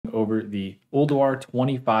over the Ulduar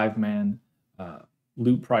 25-man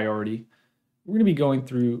loot priority. We're going to be going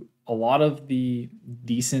through a lot of the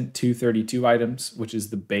decent 232 items, which is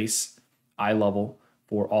the base eye level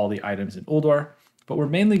for all the items in Ulduar, but we're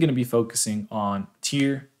mainly going to be focusing on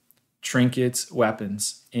tier, trinkets,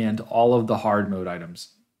 weapons, and all of the hard mode items.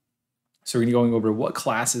 So we're going to be going over what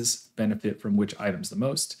classes benefit from which items the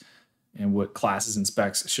most, and what classes and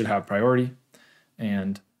specs should have priority.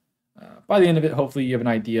 And by the end of it, hopefully you have an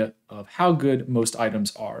idea of how good most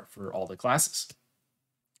items are for all the classes.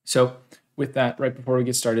 So with that, right before we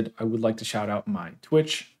get started, I would like to shout out my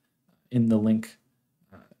Twitch in the link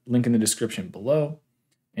in the description below.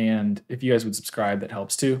 And if you guys would subscribe, that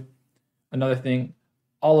helps too. Another thing,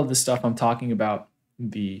 all of the stuff I'm talking about,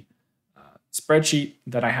 the spreadsheet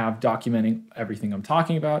that I have documenting everything I'm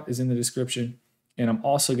talking about is in the description. And I'm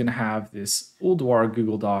also going to have this Ulduar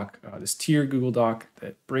Google Doc, this tier Google Doc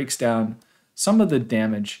that breaks down some of the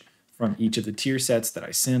damage from each of the tier sets that I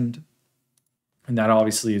simmed. And that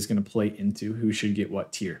obviously is going to play into who should get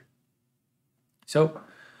what tier. So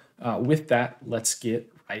with that, let's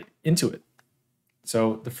get right into it.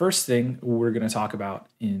 So the first thing we're going to talk about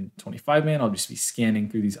in 25-man, I'll just be scanning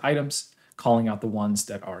through these items, calling out the ones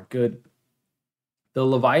that are good. The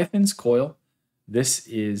Leviathan's Coil, this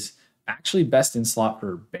is actually best in slot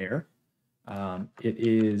for bear. It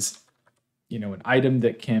is, an item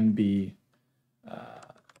that can be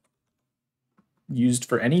used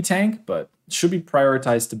for any tank, but should be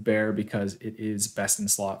prioritized to bear because it is best in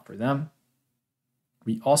slot for them.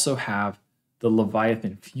 We also have the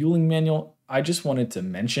Leviathan Fueling Manual. I just wanted to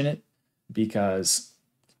mention it because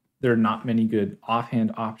there are not many good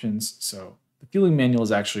offhand options. So the Fueling Manual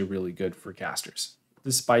is actually really good for casters,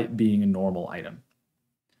 despite being a normal item.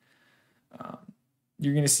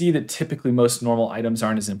 You're going to see that typically most normal items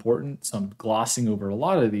aren't as important, so I'm glossing over a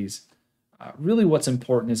lot of these. Really what's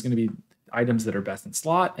important is going to be items that are best in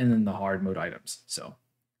slot and then the hard mode items. So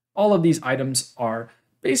all of these items are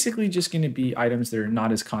basically just going to be items that are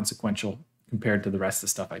not as consequential compared to the rest of the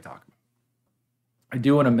stuff I talk about. I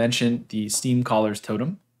do want to mention the Steam Caller's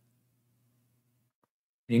Totem.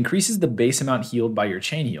 It increases the base amount healed by your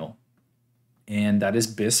chain heal, and that is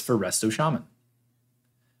BIS for Resto Shaman.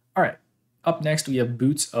 All right, up next we have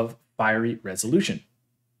Boots of Fiery Resolution.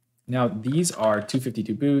 Now these are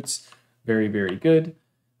 252 boots, very, very good.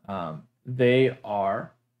 They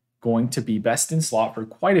are going to be best in slot for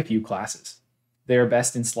quite a few classes. They are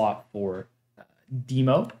best in slot for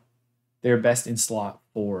Demo. They're best in slot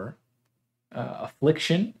for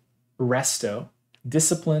Affliction, Resto,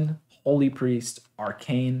 Discipline, Holy Priest,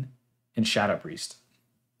 Arcane, and Shadow Priest.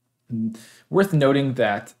 And worth noting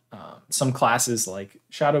that some classes like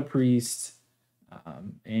Shadow Priest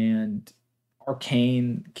and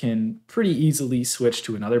Arcane can pretty easily switch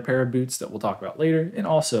to another pair of boots that we'll talk about later. And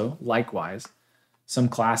also, likewise, some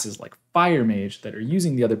classes like Fire Mage that are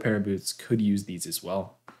using the other pair of boots could use these as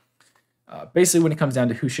well. Basically, when it comes down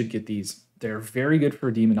to who should get these, they're very good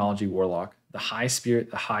for Demonology Warlock. The high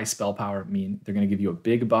spirit, the high spell power mean they're going to give you a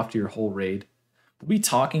big buff to your whole raid. We'll be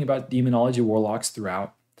talking about Demonology Warlocks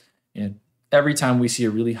throughout. And every time we see a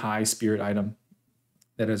really high spirit item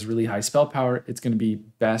that has really high spell power, it's going to be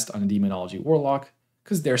best on a Demonology Warlock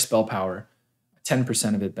because their spell power,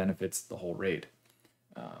 10% of it benefits the whole raid.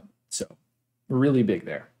 So we're really big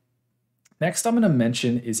there. Next I'm going to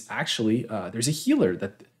mention is actually, there's a healer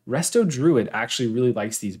that Resto Druid actually really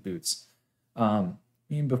likes these boots.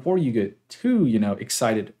 Before you get too,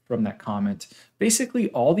 excited from that comment, basically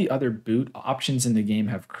all the other boot options in the game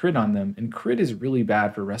have crit on them, and crit is really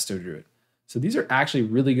bad for Resto Druid. So these are actually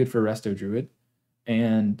really good for Resto Druid,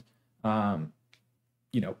 and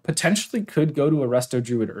potentially could go to a Resto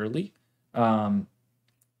Druid early.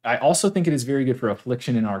 I also think it is very good for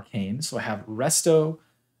Affliction and Arcane. So I have Resto,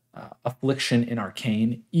 Affliction, and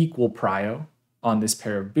Arcane equal Prio on this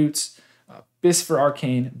pair of boots. BIS for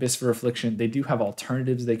Arcane, BIS for Affliction. They do have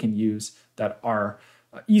alternatives they can use that are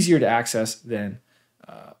easier to access than,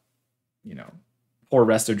 poor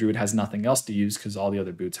Resto Druid has nothing else to use because all the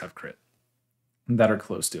other boots have crit that are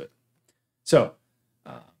close to it. So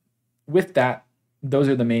with that, those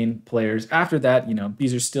are the main players. After that,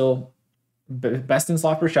 these are still best in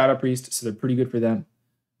slot for Shadow Priest, so they're pretty good for them.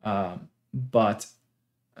 But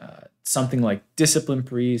something like Discipline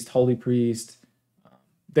Priest, Holy Priest,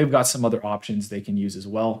 they've got some other options they can use as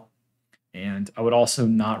well. And I would also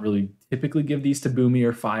not really typically give these to Boomy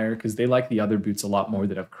or Fire because they like the other boots a lot more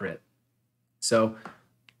that have crit. So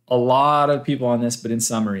a lot of people on this, but in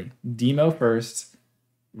summary, Demo first,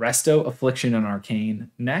 Resto, Affliction, and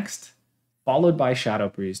Arcane next, followed by Shadow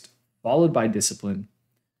Priest, followed by Discipline,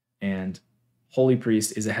 and Holy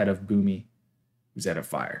Priest is ahead of Boomy who's out of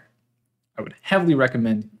fire. I would heavily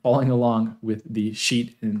recommend following along with the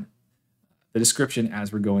sheet in the description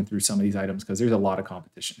as we're going through some of these items because there's a lot of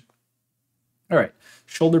competition. All right,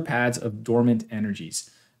 shoulder pads of dormant energies.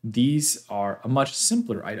 These are a much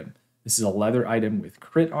simpler item. This is a leather item with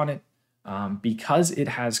crit on it. Because it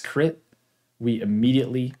has crit, we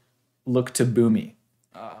immediately look to Boomy.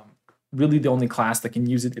 Really the only class that can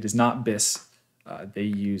use it. It is not Bis. They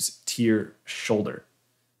use tier shoulder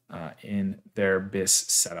in their Bis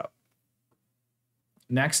setup.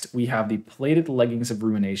 Next, we have the plated leggings of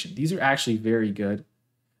ruination. These are actually very good.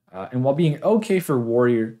 And while being okay for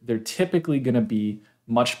warrior, they're typically going to be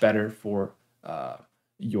much better for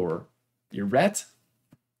your ret,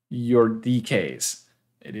 your DKs.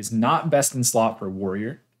 It is not best in slot for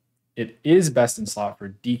warrior. It is best in slot for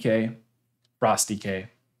DK, frost DK,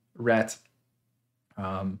 ret.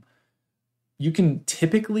 You can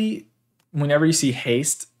typically, whenever you see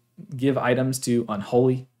haste, give items to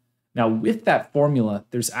unholy. Now, with that formula,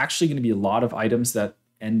 there's actually going to be a lot of items that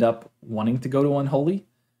end up wanting to go to unholy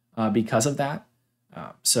because of that.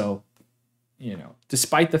 So,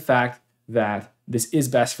 despite the fact that this is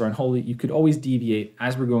best for unholy, you could always deviate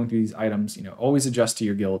as we're going through these items, always adjust to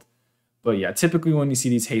your guild. But yeah, typically when you see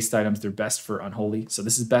these haste items, they're best for unholy. So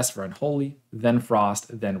this is best for unholy, then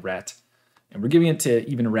frost, then ret. And we're giving it to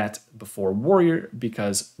even ret before warrior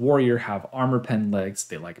because warrior have armor pen legs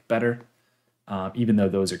they like better, even though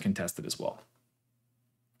those are contested as well.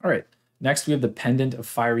 All right, next we have the pendant of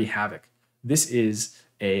fiery havoc. This is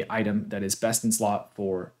a item that is best in slot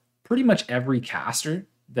for pretty much every caster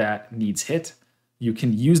that needs hit. You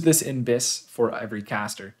can use this in Bis for every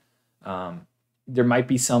caster. There might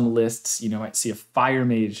be some lists, you might see a fire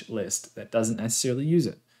mage list that doesn't necessarily use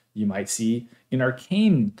it. You might see an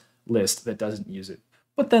arcane list that doesn't use it,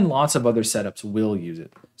 but then lots of other setups will use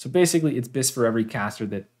it. So basically it's Bis for every caster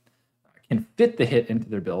that can fit the hit into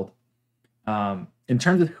their build. In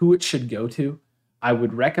terms of who it should go to, I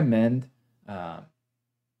would recommend,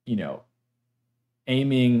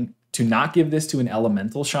 aiming to not give this to an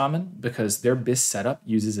elemental shaman because their Bis setup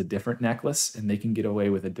uses a different necklace and they can get away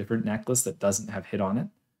with a different necklace that doesn't have hit on it.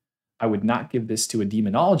 I would not give this to a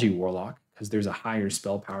demonology warlock because there's a higher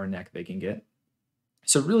spell power neck they can get.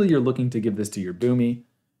 So really you're looking to give this to your Boomy,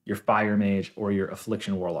 your fire mage, or your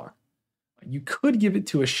affliction warlock. You could give it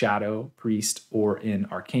to a shadow priest or an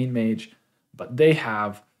arcane mage, but they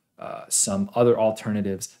have some other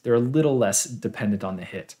alternatives. They're a little less dependent on the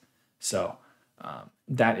hit. So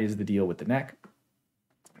that is the deal with the neck.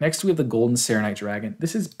 Next, we have the Golden Serenite Dragon.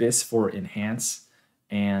 This is Bis for enhance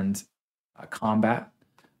and combat.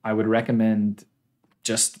 I would recommend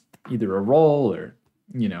just either a roll or,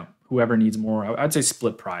 whoever needs more. I'd say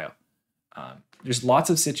split Prio. There's lots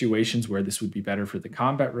of situations where this would be better for the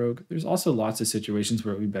combat rogue. There's also lots of situations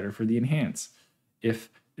where it would be better for the enhance. If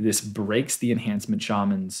this breaks the enhancement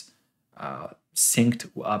shaman's synced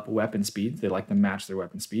up weapon speeds, they like to match their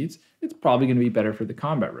weapon speeds, it's probably going to be better for the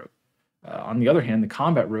combat rogue. On the other hand, the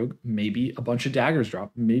combat rogue, maybe a bunch of daggers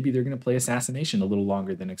drop. Maybe they're going to play assassination a little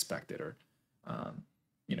longer than expected, or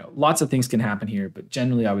lots of things can happen here, but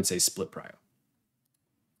generally I would say split Prio.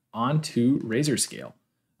 On to Razor Scale.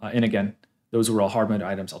 And again, those were all hard mode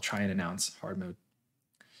items. I'll try and announce hard mode.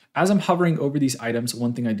 As I'm hovering over these items,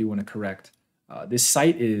 one thing I do want to correct. This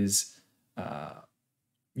site is,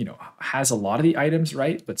 has a lot of the items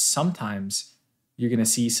right, but sometimes you're going to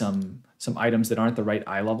see some items that aren't the right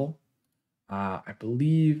eye level. I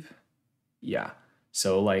believe, yeah.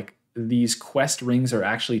 So like these quest rings are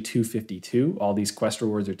actually 252. All these quest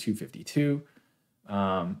rewards are 252.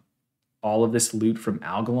 All of this loot from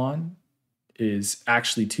Algalon is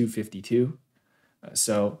actually 252.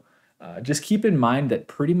 So just keep in mind that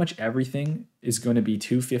pretty much everything is going to be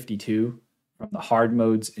 252 from the hard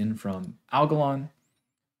modes in from Algalon,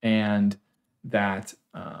 and that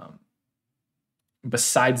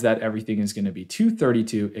besides that, everything is going to be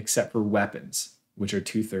 232 except for weapons, which are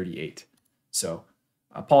 238. So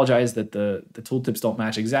I apologize that the tooltips don't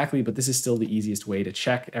match exactly, but this is still the easiest way to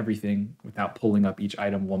check everything without pulling up each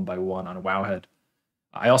item one by one on a Wowhead.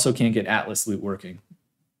 I also can't get Atlas loot working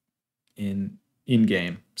in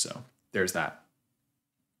game, so there's that.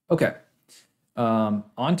 Okay,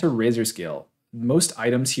 on to Razor Scale. Most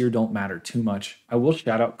items here don't matter too much. I will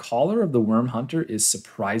shout out Collar of the Worm Hunter is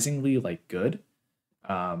surprisingly good.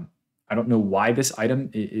 I don't know why this item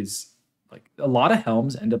is a lot of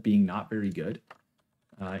helms end up being not very good.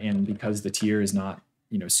 And because the tier is not,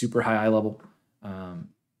 super high eye level,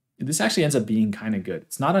 this actually ends up being kind of good.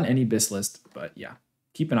 It's not on any Bis list, but yeah,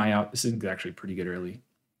 keep an eye out. This is actually pretty good early.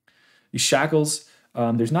 These shackles,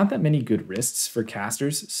 there's not that many good wrists for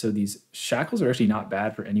casters, so these shackles are actually not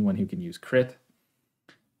bad for anyone who can use crit.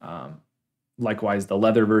 Likewise, the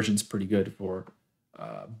leather version is pretty good for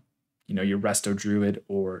your Resto Druid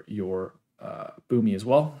or your Boomy as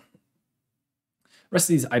well. The rest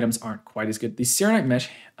of these items aren't quite as good. These Serenite Mesh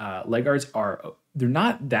leg guards they're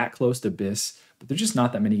not that close to Biss, but there's just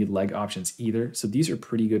not that many leg options either. So these are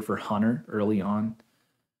pretty good for Hunter early on.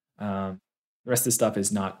 The rest of the stuff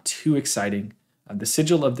is not too exciting. The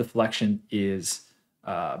Sigil of Deflection is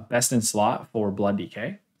best in slot for Blood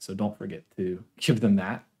Decay, so don't forget to give them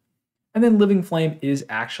that. And then Living Flame is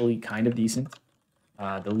actually kind of decent.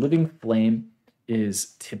 The Living Flame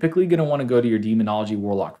is typically going to want to go to your Demonology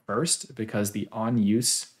Warlock first because the on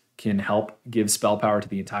use can help give spell power to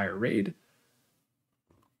the entire raid.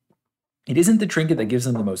 It isn't the trinket that gives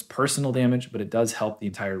them the most personal damage, but it does help the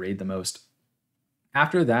entire raid the most.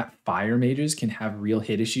 After that, Fire Mages can have real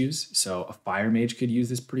hit issues, so a Fire Mage could use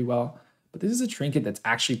this pretty well. But this is a trinket that's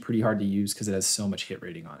actually pretty hard to use because it has so much hit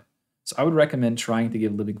rating on it. So I would recommend trying to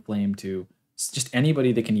give Living Flame to just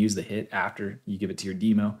anybody that can use the hit after you give it to your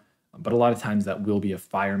demo. But a lot of times that will be a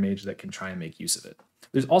Fire Mage that can try and make use of it.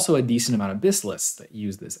 There's also a decent amount of Biss lists that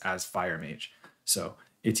use this as Fire Mage. So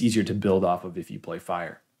it's easier to build off of if you play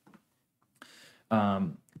Fire.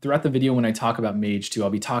 Throughout the video, when I talk about Mage 2, I'll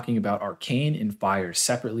be talking about Arcane and Fire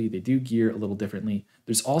separately. They do gear a little differently.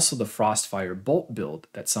 There's also the Frostfire Bolt build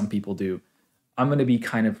that some people do. I'm going to be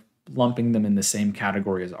kind of lumping them in the same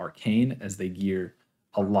category as Arcane, as they gear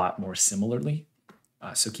a lot more similarly.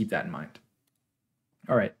 So keep that in mind.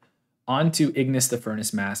 All right, on to Ignis the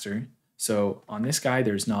Furnace Master. So on this guy,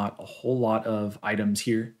 there's not a whole lot of items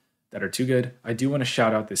here that are too good. I do want to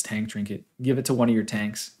shout out this tank trinket. Give it to one of your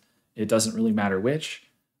tanks. It doesn't really matter which.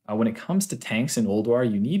 When it comes to tanks in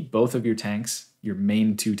Ulduar, you need both of your tanks, your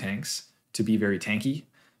main 2 tanks, to be very tanky.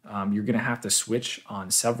 You're going to have to switch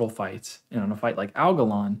on several fights. And on a fight like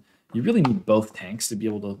Algalon, you really need both tanks to be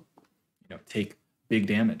able to take big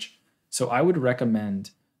damage. So I would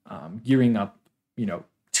recommend gearing up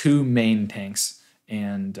 2 main tanks,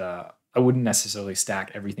 and I wouldn't necessarily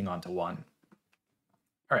stack everything onto one.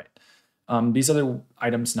 All right. These other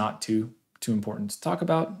items, not too important to talk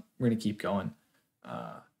about. We're going to keep going.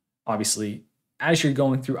 Obviously, as you're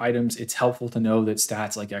going through items, it's helpful to know that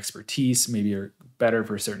stats like Expertise maybe are better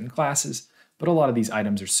for certain classes, but a lot of these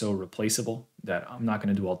items are so replaceable that I'm not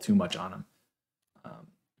going to dwell too much on them,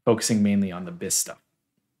 focusing mainly on the Biss stuff.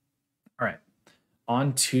 All right,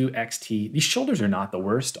 on to XT. These shoulders are not the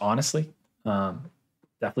worst, honestly.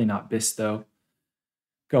 Definitely not Biss, though.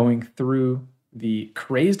 Going through, the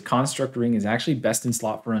Crazed Construct Ring is actually best in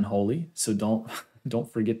slot for Unholy, so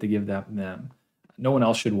don't forget to give that them. No one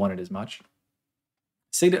else should want it as much.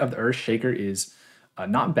 Signet of the Earth Shaker is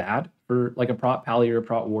not bad for like a prot pally or a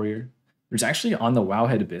prot warrior. There's actually on the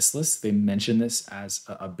Wowhead Abyss list, they mention this as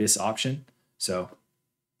a Biss option. So,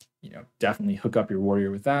 definitely hook up your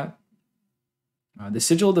warrior with that. The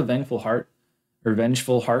Sigil of the Vengeful Heart,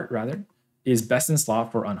 is best in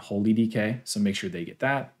slot for Unholy DK. So make sure they get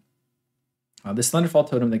that. The Slenderfall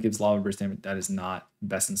Totem that gives Lava Burst damage, that is not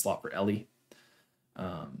best in slot for Ellie.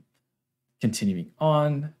 Continuing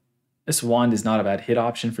on, this wand is not a bad hit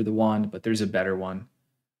option for the wand, but there's a better one.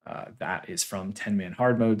 That is from 10-man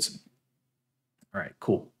hard modes. All right,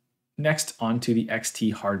 cool. Next, on to the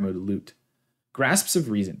XT hard mode loot. Grasps of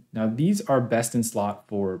Reason. Now, these are best in slot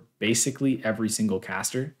for basically every single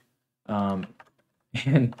caster.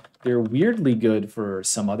 And they're weirdly good for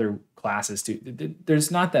some other classes too. There's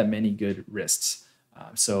not that many good wrists.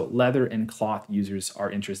 So leather and cloth users are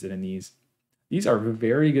interested in these. These are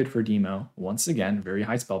very good for demo. Once again, very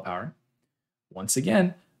high spell power. Once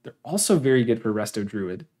again, they're also very good for Resto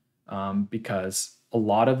Druid because a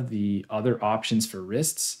lot of the other options for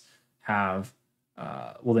wrists have,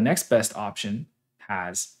 the next best option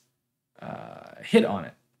has hit on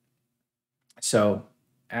it. So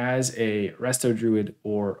as a Resto Druid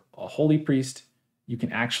or a Holy Priest, you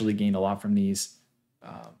can actually gain a lot from these.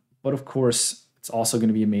 But of course, it's also going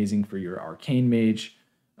to be amazing for your Arcane Mage.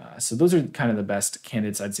 So those are kind of the best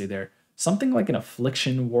candidates I'd say there. Something like an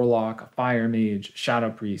Affliction Warlock, a Fire Mage, Shadow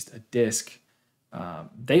Priest, a Disc,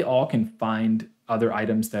 they all can find other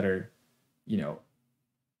items that are,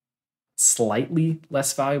 slightly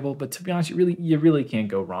less valuable. But to be honest, you really can't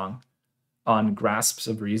go wrong on Grasps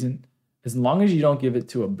of Reason, as long as you don't give it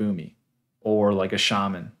to a Boomy or like a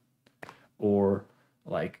Shaman or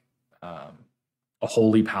like a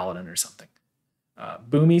Holy Paladin or something.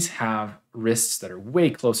 Boomies have wrists that are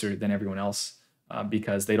way closer than everyone else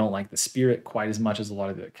because they don't like the spirit quite as much as a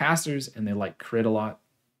lot of the casters, and they like crit a lot.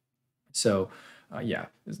 So yeah,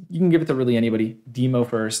 you can give it to really anybody. Demo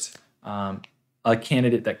first, a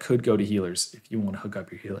candidate that could go to healers if you want to hook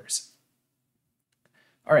up your healers.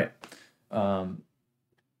 All right.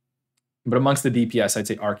 But amongst the DPS, I'd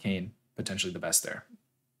say Arcane, potentially the best there.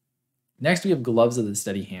 Next, we have Gloves of the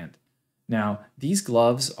Steady Hand. Now, these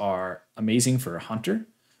gloves are amazing for a hunter,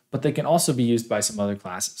 but they can also be used by some other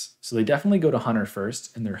classes. So they definitely go to Hunter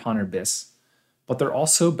first, and they're Hunter Bis, but they're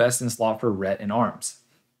also best in slot for Ret and Arms.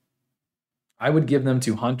 I would give them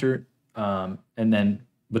to Hunter, and then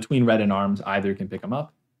between Ret and Arms, either can pick them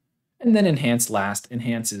up. And then Enhanced last.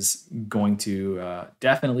 Enhance is going to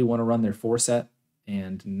definitely want to run their 4-set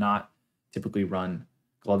and not typically run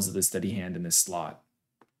Gloves of the Steady Hand in this slot.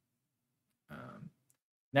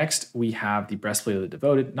 Next, we have the Breastplate of the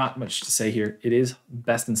Devoted. Not much to say here. It is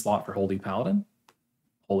best in slot for Holy Paladin.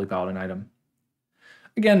 Holy Paladin item.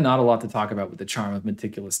 Again, not a lot to talk about with the Charm of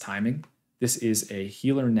Meticulous Timing. This is a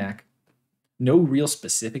healer neck. No real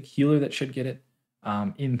specific healer that should get it.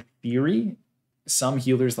 In theory, some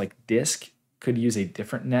healers like Disc could use a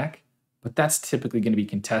different neck, but that's typically going to be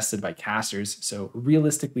contested by casters. So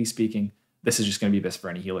realistically speaking, this is just going to be best for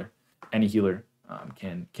any healer. Any healer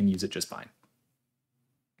can use it just fine.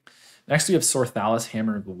 Next, we have Sorthalis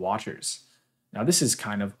Hammer of the Watchers. Now, this is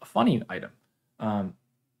kind of a funny item.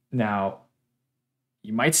 Now,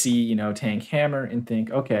 you might see, tank hammer and think,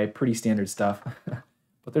 okay, pretty standard stuff.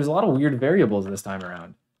 But there's a lot of weird variables this time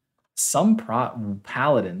around. Some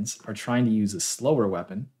paladins are trying to use a slower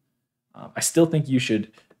weapon. I still think you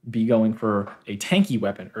should be going for a tanky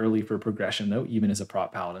weapon early for progression, though, even as a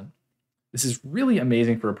prot paladin. This is really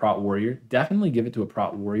amazing for a prot warrior. Definitely give it to a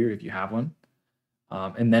prot warrior if you have one.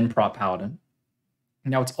 And then prot paladin.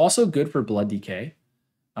 Now, it's also good for Blood Decay,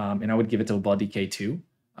 and I would give it to a Blood Decay too.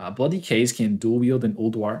 Blood Decays can dual wield in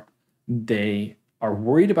Ulduar. They are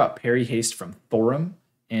worried about parry haste from Thorum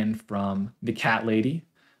and from the Cat Lady,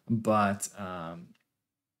 but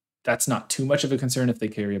that's not too much of a concern if they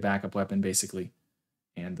carry a backup weapon, basically.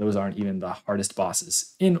 And those aren't even the hardest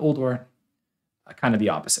bosses in Ulduar, kind of the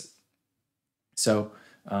opposite. So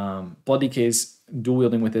Blood Decay's dual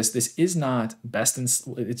wielding with this. This is not best in,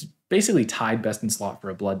 it's basically tied best in slot for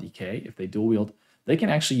a Blood Decay. If they dual wield, they can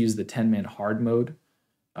actually use the 10-man hard mode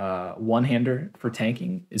one-hander for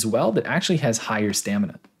tanking as well that actually has higher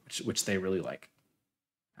stamina, which they really like.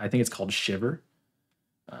 I think it's called Shiver.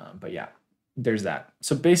 But yeah, there's that.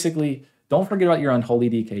 So basically, don't forget about your Unholy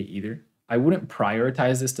DK either. I wouldn't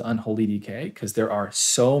prioritize this to Unholy DK because there are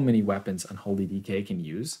so many weapons Unholy DK can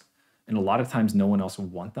use, and a lot of times no one else will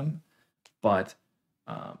want them. But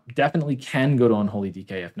definitely can go to Unholy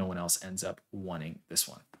DK if no one else ends up wanting this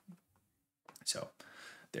one. So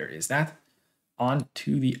there is that. On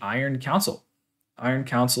to the Iron Council. Iron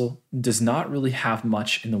Council does not really have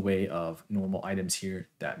much in the way of normal items here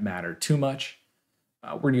that matter too much.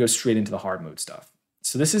 We're going to go straight into the hard mode stuff.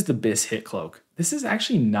 So this is the Bis Hit Cloak. This is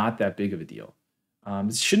actually not that big of a deal.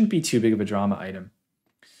 This shouldn't be too big of a drama item.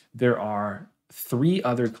 There are 3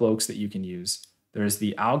 other cloaks that you can use. There's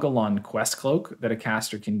the Algalon Quest Cloak that a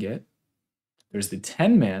caster can get. There's the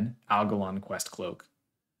 10-man Algalon Quest Cloak.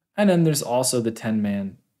 And then there's also the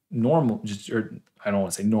 10-man normal, or I don't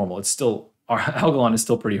want to say normal, it's still, our Algalon is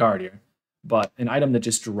still pretty hard here, but an item that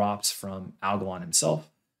just drops from Algalon himself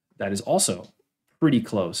that is also pretty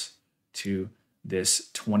close to this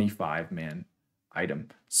 25-man item.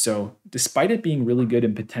 So despite it being really good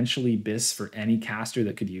and potentially Bis for any caster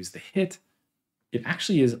that could use the hit, it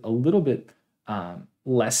actually is a little bit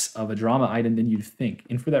less of a drama item than you'd think.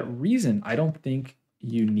 And for that reason, I don't think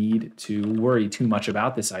you need to worry too much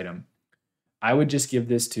about this item. I would just give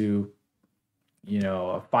this to,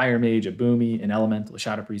 a Fire Mage, a Boomy, an Elemental, a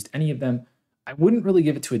Shadow Priest, any of them. I wouldn't really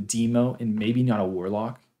give it to a Demo and maybe not a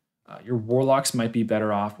Warlock. Your Warlocks might be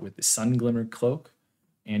better off with the Sun Glimmer Cloak,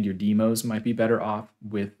 and your Demos might be better off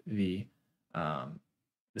with the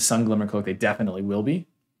Sun Glimmer Cloak. They definitely will be.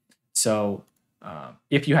 So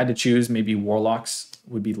if you had to choose, maybe Warlocks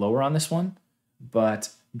would be lower on this one, but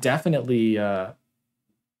definitely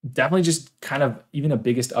just kind of even a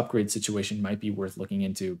biggest upgrade situation might be worth looking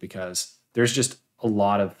into because there's just a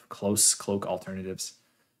lot of close cloak alternatives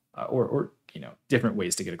or different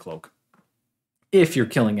ways to get a cloak if you're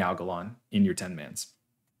killing Algalon in your 10-mans.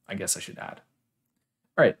 I guess I should add.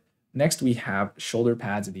 All right, next we have Shoulder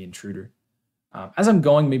Pads of the Intruder. As I'm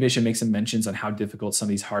going, maybe I should make some mentions on how difficult some of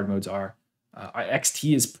these hard modes are.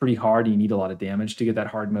 XT is pretty hard. You need a lot of damage to get that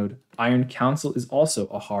hard mode. Iron Council is also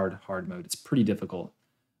a hard mode. It's pretty difficult.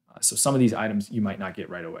 So some of these items you might not get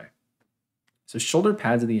right away. So Shoulder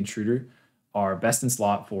Pads of the Intruder are best in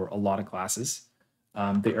slot for a lot of classes.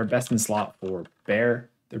 They are best in slot for Bear.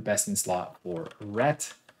 They're best in slot for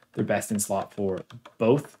Ret. They're best in slot for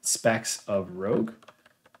both specs of Rogue.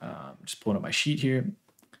 Just pulling up my sheet here.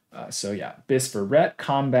 So yeah, Bis for Ret,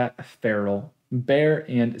 Combat, Feral, Bear,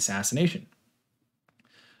 and Assassination.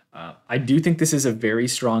 I do think this is a very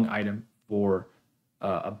strong item for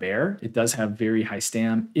a bear. It does have very high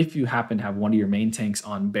stam. If you happen to have one of your main tanks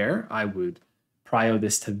on bear, I would prio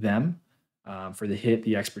this to them for the hit,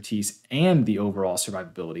 the expertise, and the overall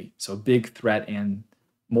survivability. So a big threat and,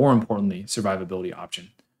 more importantly, survivability option.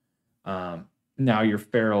 Now your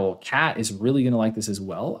feral cat is really going to like this as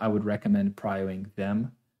well. I would recommend prioing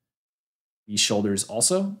them these shoulders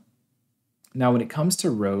also. Now when it comes to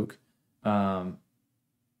rogue,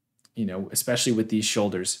 especially with these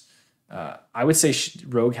shoulders, I would say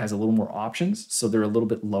rogue has a little more options, so they're a little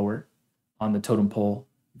bit lower on the totem pole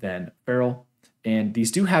than feral. And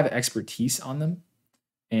these do have expertise on them.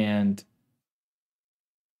 And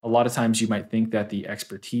a lot of times you might think that the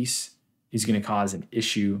expertise is going to cause an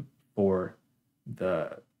issue for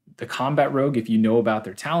the combat rogue if you know about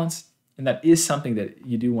their talents. And that is something that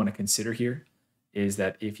you do want to consider here, is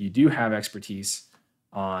that if you do have expertise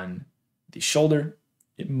on the shoulder,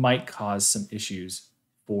 it might cause some issues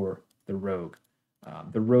for the rogue.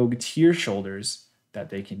 The rogue tier shoulders that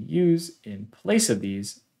they can use in place of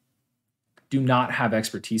these do not have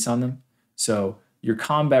expertise on them. So your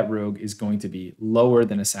combat rogue is going to be lower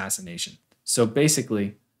than assassination. So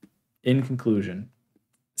basically, in conclusion,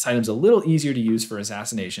 this item's a little easier to use for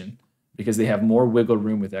assassination because they have more wiggle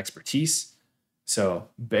room with expertise. So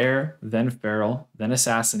bear, then feral, then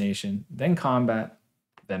assassination, then combat,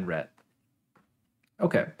 then ret.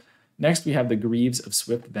 Okay, next we have the Greaves of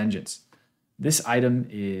Swift Vengeance. This item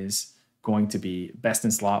is going to be best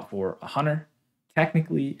in slot for a hunter.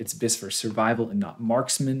 Technically, it's best for survival and not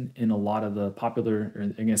marksman in a lot of the popular, or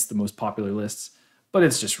against the most popular lists, but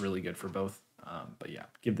it's just really good for both. But yeah,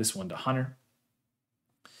 give this one to hunter.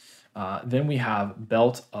 Then we have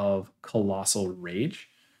Belt of Colossal Rage.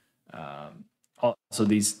 Also,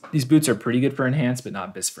 these boots are pretty good for enhance, but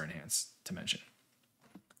not bis for enhance to mention.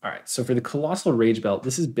 All right, so for the Colossal Rage Belt,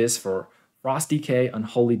 this is bis for Frost DK,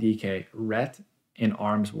 Unholy DK, Ret, and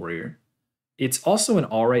Arms Warrior. It's also an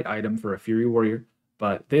alright item for a Fury Warrior,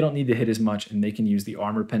 but they don't need to hit as much, and they can use the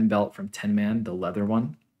Armor Pen Belt from 10-man, the leather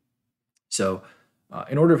one. So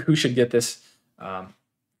in order of who should get this,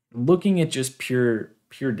 looking at just pure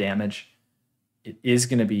damage, it is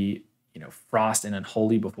going to be Frost and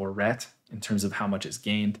Unholy before Ret in terms of how much is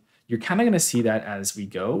gained. You're kind of going to see that as we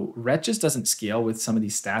go. Ret just doesn't scale with some of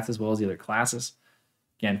these stats as well as the other classes.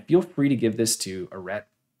 Again, feel free to give this to a Ret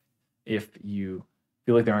if you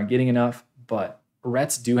feel like they aren't getting enough, but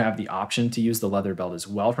Rets do have the option to use the leather belt as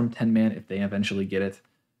well from 10-man if they eventually get it.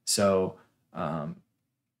 So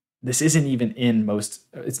this isn't even in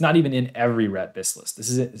it's not even in every Ret bis list. This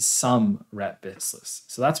is in some Ret bis lists.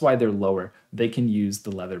 So that's why they're lower. They can use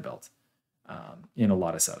the leather belt in a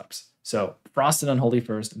lot of setups. So Frost and Unholy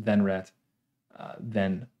first, then Ret,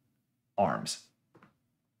 then Arms.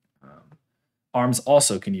 Arms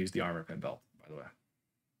also can use the Armor Pen Belt, by the way.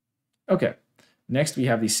 Okay, next we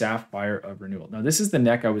have the Sapphire of Renewal. Now this is the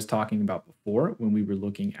neck I was talking about before when we were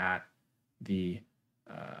looking at the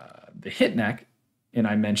hit neck, and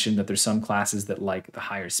I mentioned that there's some classes that like the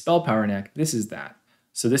higher spell power neck. This is that.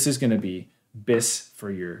 So this is going to be bis for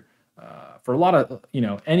your for a lot of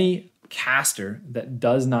any caster that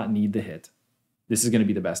does not need the hit. This is going to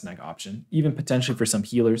be the best neck option, even potentially for some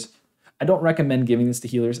healers. I don't recommend giving this to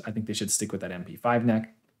healers. I think they should stick with that MP5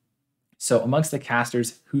 neck. So amongst the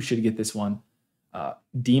casters, who should get this one?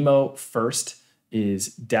 Demo first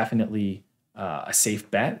is definitely a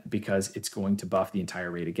safe bet because it's going to buff the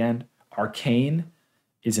entire raid again. Arcane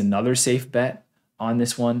is another safe bet on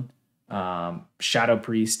this one. Shadow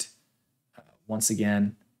Priest, once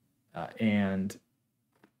again. And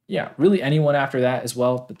yeah, really anyone after that as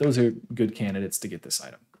well. But those are good candidates to get this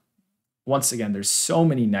item. Once again, there's so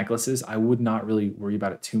many necklaces. I would not really worry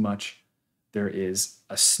about it too much. There is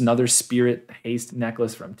another Spirit Haste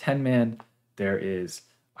necklace from 10-man. There is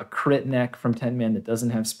a crit neck from 10-man that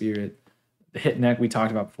doesn't have Spirit. The hit neck we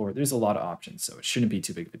talked about before. There's a lot of options, so it shouldn't be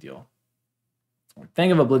too big of a deal.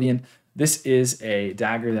 Fang of Oblivion. This is a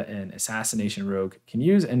dagger that an assassination rogue can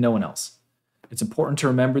use and no one else. It's important to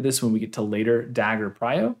remember this when we get to later dagger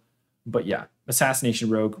prio. But yeah, assassination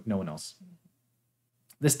rogue, no one else.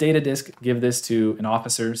 This data disc, give this to an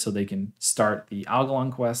officer so they can start the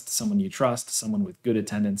Algalon quest, someone you trust, someone with good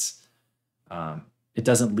attendance. It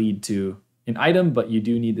doesn't lead to an item, but you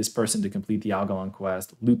do need this person to complete the Algalon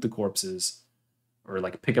quest, loot the corpses, or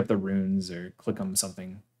like pick up the runes or click on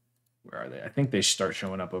something. Where are they? I think they start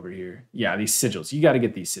showing up over here. Yeah, these sigils. You got to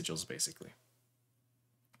get these sigils, basically.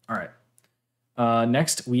 All right.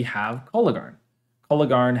 Next, we have Kolagarn.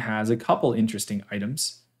 Kolagarn has a couple interesting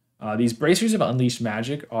items. These Bracers of Unleashed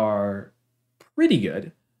Magic are pretty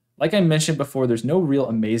good. Like I mentioned before, there's no real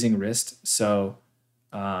amazing wrist, so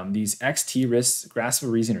These XT risks, Grasp of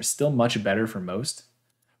Reason, are still much better for most,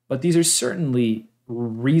 but these are certainly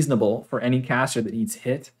reasonable for any caster that needs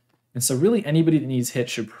hit. And so really anybody that needs hit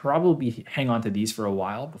should probably hang on to these for a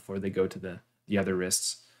while before they go to the other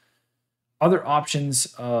risks. Other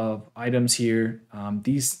options of items here,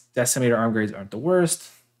 these Decimator arm grades aren't the worst.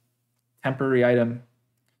 Temporary item,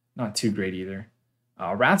 not too great either.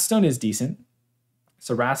 Wrathstone is decent.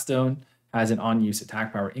 So Wrathstone has an on-use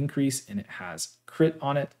attack power increase, and it has crit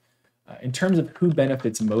on it. In terms of who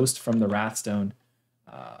benefits most from the Wrathstone,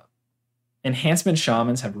 Enhancement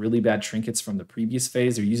Shamans have really bad trinkets from the previous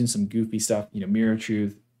phase. They're using some goofy stuff, Mirror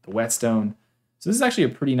Truth, the Whetstone. So this is actually a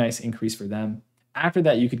pretty nice increase for them. After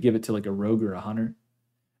that, you could give it to like a Rogue or a Hunter.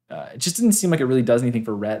 It just didn't seem like it really does anything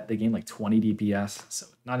for Ret. They gain like 20 DPS, so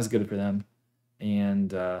not as good for them.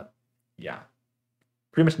 And yeah,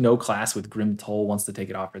 pretty much no class with Grim Toll wants to take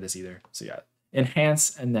it off for this either. So yeah,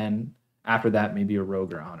 Enhance, and then after that, maybe a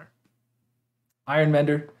Rogue or a Hunter. Iron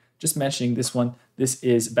Mender, just mentioning this one. This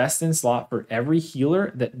is best in slot for every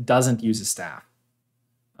healer that doesn't use a staff.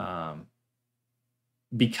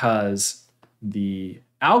 Because the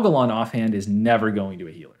Algalon offhand is never going to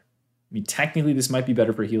a healer. I mean, technically, this might be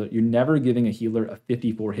better for a healer. You're never giving a healer a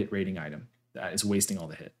 54 hit rating item. That is wasting all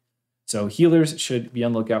the hit. So healers should be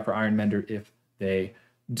on the lookout for Iron Mender if they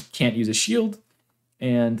can't use a shield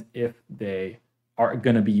and if they are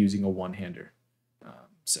going to be using a one-hander.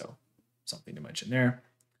 So something to mention there.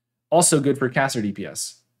 Also good for caster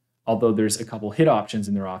DPS, although there's a couple hit options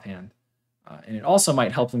in their offhand. And it also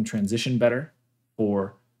might help them transition better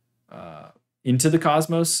for into the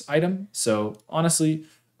Cosmos item. So honestly,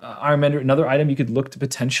 Iron Mender, another item you could look to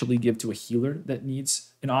potentially give to a healer that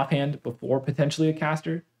needs an offhand before potentially a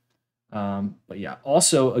caster. But yeah,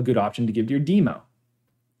 also a good option to give to your Demo,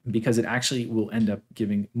 because it actually will end up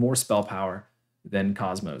giving more spell power than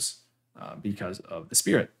Cosmos because of the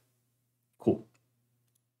Spirit. Cool.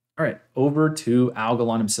 All right, over to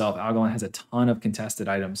Algalon himself. Algalon has a ton of contested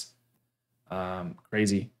items.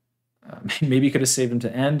 Crazy. Maybe you could have saved him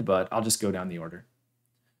to end, but I'll just go down the order.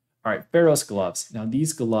 All right, Pharaoh's Gloves. Now,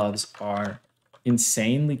 these gloves are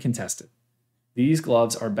insanely contested. These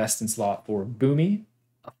gloves are best in slot for Boomy,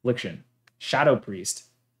 Affliction, Shadow Priest,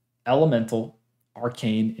 Elemental,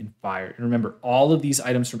 Arcane, and Fire. And remember, all of these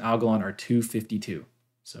items from Algalon are 252.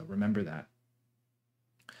 So remember that.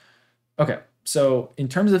 Okay, so in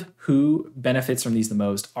terms of who benefits from these the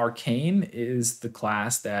most, Arcane is the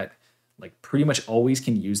class that pretty much always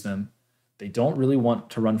can use them. They don't really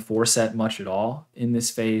want to run 4-set much at all in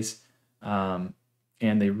this phase. And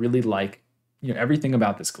they really like everything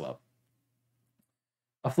about this glove.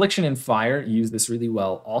 Affliction and Fire use this really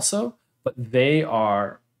well also, but they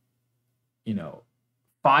are,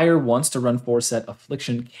 Fire wants to run 4-set,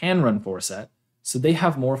 Affliction can run 4-set, so they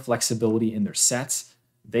have more flexibility in their sets.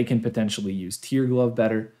 They can potentially use Tier Glove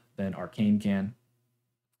better than Arcane can.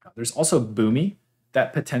 There's also Boomy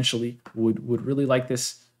that potentially would really like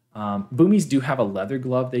this. Boomies do have a leather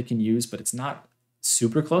glove they can use, but it's not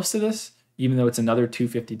super close to this, even though it's another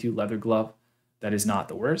 252 leather glove. That is not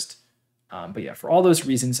the worst. But yeah, for all those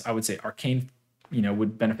reasons, I would say Arcane,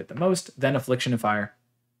 would benefit the most, then Affliction and Fire,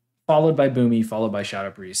 followed by Boomy, followed by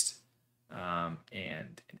Shadow Priest.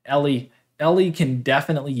 And Ellie can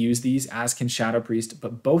definitely use these, as can Shadow Priest,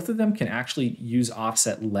 but both of them can actually use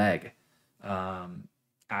Offset Leg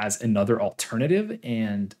as another alternative,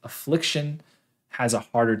 and Affliction has a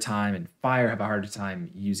harder time and Fire have a harder time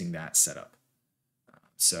using that setup.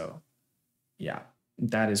 So yeah,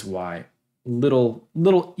 that is why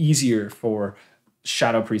little easier for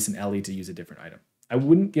Shadow Priest and Ellie to use a different item. I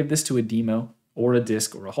wouldn't give this to a Demo or a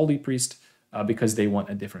Disc or a Holy Priest because they want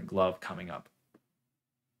a different glove coming up.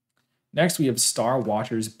 Next, we have Star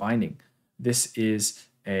Watcher's Binding. This is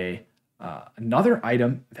another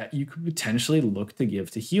item that you could potentially look to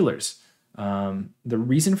give to healers. The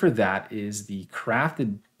reason for that is the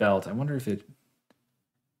crafted belt. I wonder if it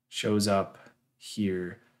shows up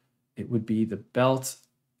here. It would be the belt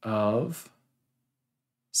of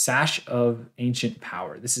Sash of Ancient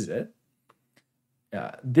Power. This is it.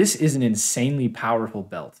 This is an insanely powerful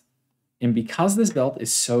belt. And because this belt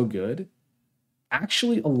is so good,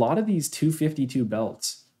 actually a lot of these 252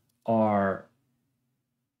 belts are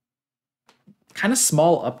kind of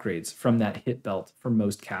small upgrades from that hit belt for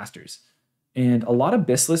most casters. And a lot of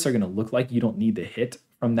Bislists are going to look like you don't need the hit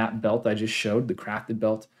from that belt I just showed, the crafted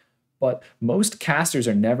belt. But most casters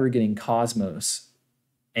are never getting Cosmos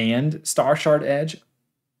and Star Shard Edge.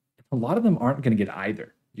 A lot of them aren't going to get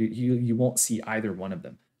either. You won't see either one of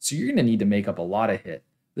them. So you're going to need to make up a lot of hit.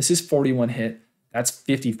 This is 41 hit. That's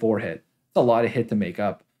 54 hit. That's a lot of hit to make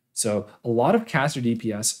up. So a lot of caster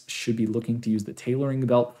DPS should be looking to use the tailoring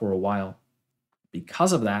belt for a while.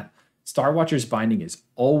 Because of that, Star Watcher's Binding is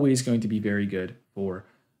always going to be very good for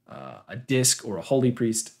a disc or a holy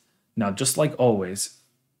priest. Now, just like always,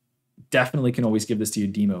 definitely can always give this to your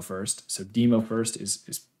demo first. So demo first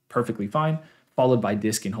is perfectly fine, followed by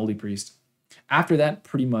disc and holy priest. After that,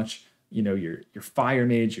 pretty much, your fire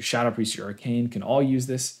mage, your shadow priest, your arcane can all use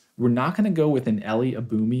this. We're not going to go with an Ellie, a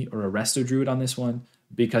Boomy, or a Resto Druid on this one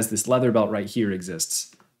because this leather belt right here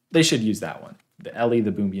exists. They should use that one. The Ellie,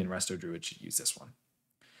 the Boomy, and Resto Druid should use this one.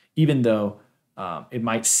 Even though it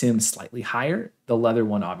might sim slightly higher, the leather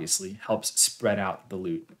one obviously helps spread out the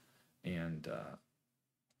loot. And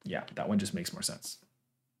yeah, that one just makes more sense.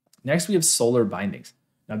 Next, we have Solar Bindings.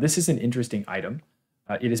 Now, this is an interesting item.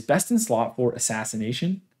 It is best in slot for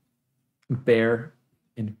Assassination, Bear,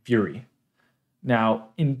 and Fury. Now,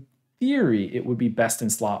 in theory, it would be best in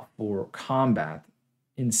slot for combat,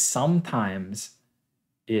 and sometimes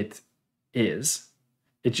it is.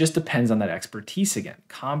 It just depends on that expertise again.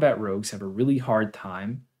 Combat rogues have a really hard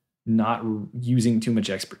time not using too much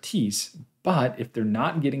expertise, but if they're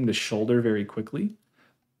not getting the shoulder very quickly,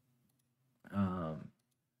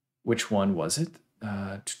 which one was it?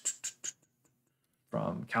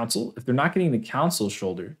 From Council. If they're not getting the Council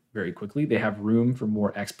shoulder very quickly, they have room for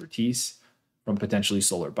more expertise from potentially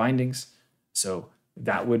Solar Bindings. So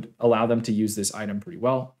that would allow them to use this item pretty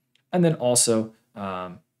well. And then also,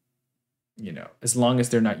 as long as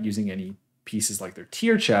they're not using any pieces like their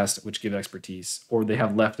tier chest, which give expertise, or they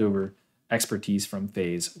have leftover expertise from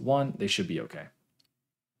phase 1, they should be okay.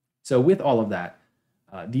 So with all of that,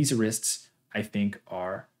 these wrists, I think,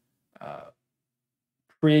 are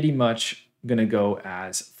pretty much going to go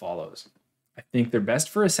as follows. I think they're best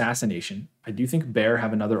for Assassination. I do think Bear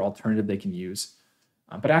have another alternative they can use.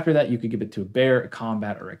 But after that, you could give it to a Bear, a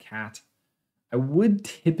Combat, or a Cat. I would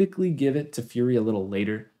typically give it to Fury a little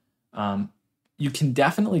later. You can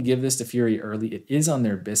definitely give this to Fury early. It is on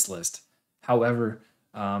their BIS list. However,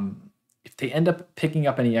 if they end up picking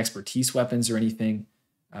up any expertise weapons or anything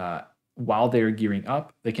while they're gearing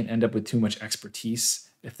up, they can end up with too much expertise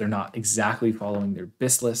if they're not exactly following their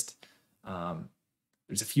BIS list.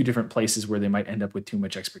 There's a few different places where they might end up with too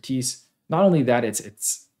much expertise. Not only that,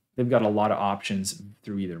 they've got a lot of options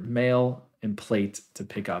through either mail and plate to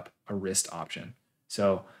pick up a wrist option.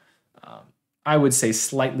 So I would say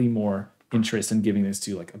slightly more interest in giving this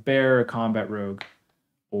to like a Bear, a Combat Rogue,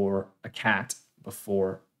 or a Cat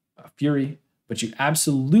before a Fury. But you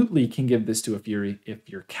absolutely can give this to a Fury if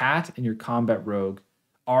your Cat and your Combat Rogue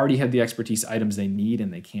already have the expertise items they need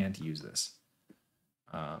and they can't use this.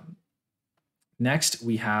 Next,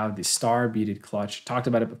 we have the Star Beaded Clutch. Talked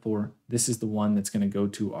about it before. This is the one that's going to go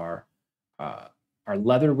to our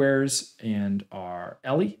leather wares and our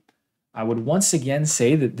Ellie. I would once again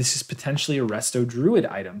say that this is potentially a Resto Druid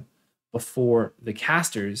item before the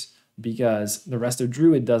casters, because the Resto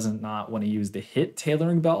Druid does not want to use the hit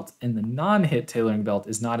tailoring belt, and the non-hit tailoring belt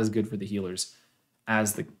is not as good for the healers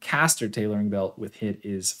as the caster tailoring belt with hit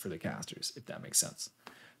is for the casters, if that makes sense.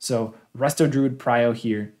 So Resto Druid Prio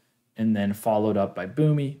here, and then followed up by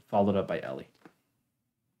Boomy, followed up by Ellie.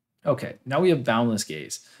 Okay, now we have Boundless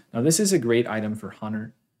Gaze. Now this is a great item for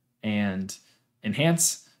Hunter and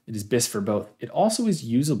Enhance. It is BIS for both. It also is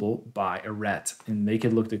usable by a Ret, and they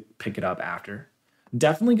could look to pick it up after.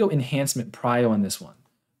 Definitely go Enhancement Prio on this one,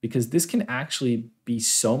 because this can actually be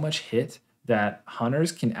so much hit that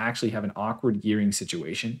Hunters can actually have an awkward gearing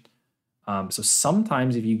situation. So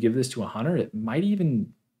sometimes if you give this to a Hunter, it might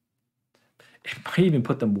even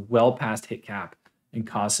put them well past hit cap and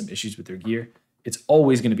cause some issues with their gear. It's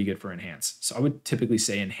always going to be good for Enhance. So I would typically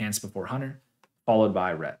say Enhance before Hunter, followed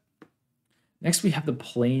by Ret. Next, we have the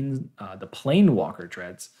Planewalker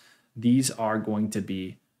Treads. These are going to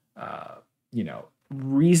be,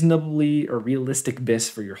 reasonably or realistic BIS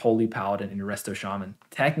for your Holy Paladin and your Resto Shaman.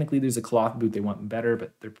 Technically, there's a cloth boot they want better,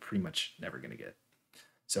 but they're pretty much never going to get.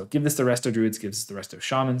 So give this to Resto Druids, give this to Resto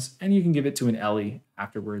Shamans, and you can give it to an Ellie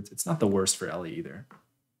afterwards. It's not the worst for Ellie either.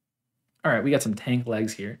 All right, we got some tank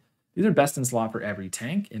legs here. These are best in slot for every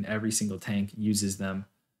tank, and every single tank uses them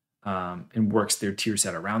and works their tier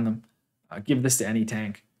set around them. Give this to any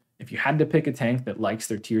tank. If you had to pick a tank that likes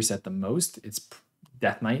their tier set the most, it's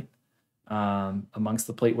Death Knight amongst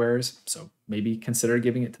the plate wearers. So maybe consider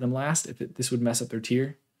giving it to them last if this would mess up their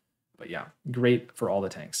tier. But yeah, great for all the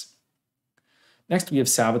tanks. Next, we have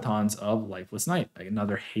Sabatons of Lifeless Night,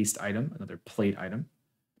 another haste item, another plate item.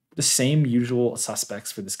 The same usual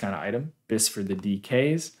suspects for this kind of item. BIS for the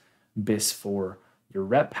DKs, BIS for your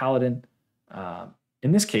Rep Paladin.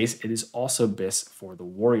 In this case, it is also BIS for the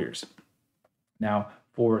Warriors. Now,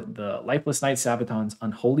 For the Lifeless Knight Sabatons,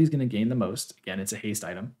 Unholy is going to gain the most. Again, it's a haste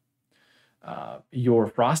item. Your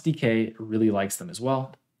Frost Decay really likes them as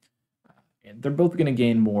well. And they're both going to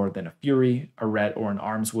gain more than a Fury, a Ret, or an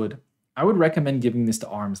Arms would. I would recommend giving this to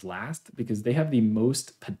Arms last because they have the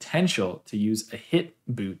most potential to use a hit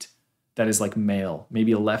boot that is like mail,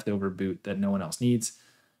 maybe a leftover boot that no one else needs.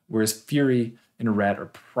 Whereas Fury and Ret are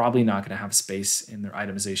probably not going to have space in their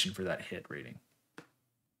itemization for that hit rating.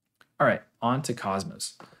 All right, on to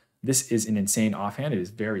Cosmos. This is an insane offhand. It is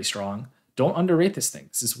very strong. Don't underrate this thing.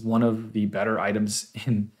 This is one of the better items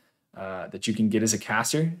in that you can get as a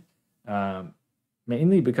caster,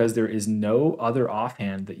 mainly because there is no other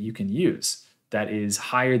offhand that you can use that is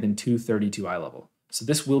higher than 232 eye level. So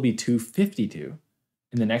this will be 252,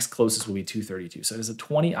 and the next closest will be 232. So it is a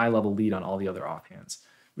 20 eye level lead on all the other offhands,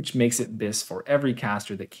 which makes it BIS for every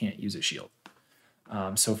caster that can't use a shield.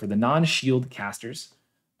 So for the non-shield casters,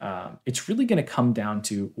 it's really going to come down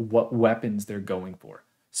to what weapons they're going for.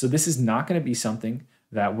 So this is not going to be something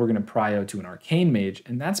that we're going to prio to an Arcane Mage,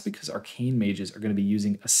 and that's because Arcane Mages are going to be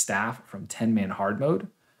using a staff from 10-man hard mode,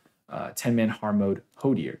 10-man hard mode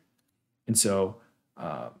Hodier. And so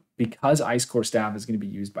because Ice Core Staff is going to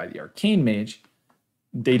be used by the Arcane Mage,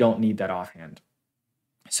 they don't need that offhand.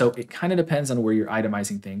 So it kind of depends on where you're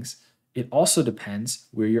itemizing things. It also depends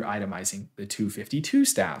where you're itemizing the 252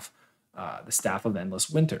 staff, the Staff of Endless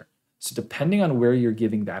Winter. So depending on where you're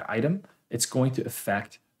giving that item, it's going to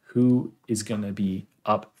affect who is going to be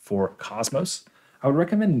up for Cosmos. I would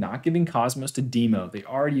recommend not giving Cosmos to Demo. They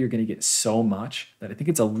already are going to get so much that I think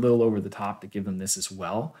it's a little over the top to give them this as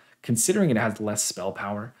well, considering it has less spell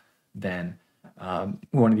power than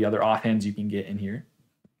one of the other offhands you can get in here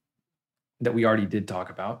that we already did talk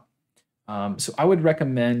about. So I would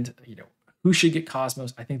recommend, who should get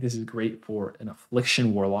Cosmos. I think this is great for an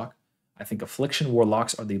Affliction Warlock. I think Affliction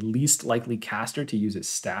Warlocks are the least likely caster to use its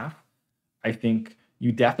staff. I think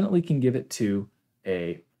you definitely can give it to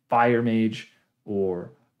a Fire Mage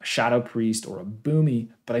or a Shadow Priest or a Boomy,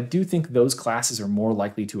 but I do think those classes are more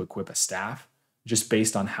likely to equip a staff just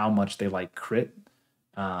based on how much they like crit.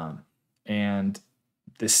 And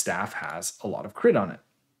this staff has a lot of crit on it.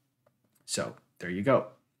 So there you go.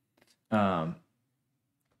 But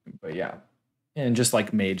yeah, and just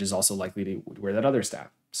like Mage is also likely to wear that other staff.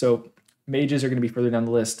 So Mages are going to be further down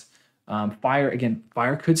the list. Fire, again,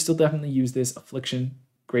 Fire could still definitely use this. Affliction,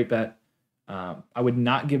 great bet. I would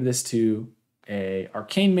not give this to a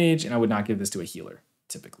Arcane Mage, and I would not give this to a healer,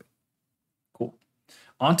 typically. Cool.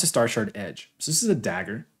 On to Star Shard Edge. So this is a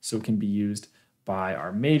dagger, so it can be used by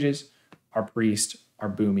our Mages, our Priest, our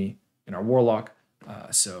Boomy, and our Warlock.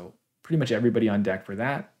 So pretty much everybody on deck for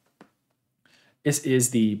that. This is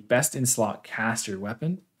the best in slot caster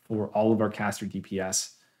weapon for all of our caster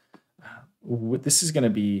DPS. This is going to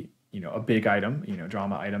be, a big item,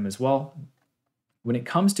 drama item as well. When it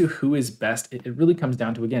comes to who is best, it really comes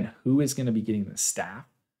down to, again, who is going to be getting the staff,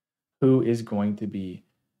 who is going to be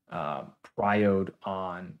prioed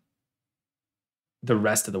on the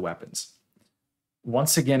rest of the weapons.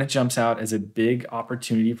 Once again, it jumps out as a big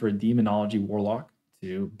opportunity for a Demonology Warlock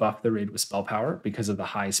to buff the raid with spell power because of the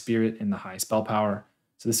high spirit and the high spell power.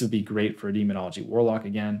 So this would be great for a Demonology Warlock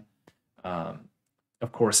again.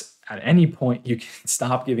 Of course, at any point, you can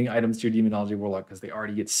stop giving items to your Demonology Warlock because they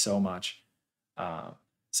already get so much.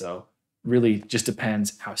 So really just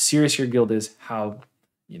depends how serious your guild is, how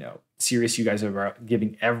serious you guys are about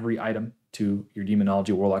giving every item to your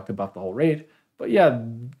Demonology Warlock to buff the whole raid. But yeah,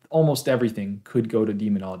 almost everything could go to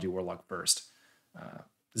Demonology Warlock first.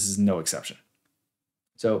 This is no exception.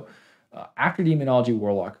 So after Demonology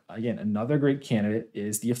Warlock, again, another great candidate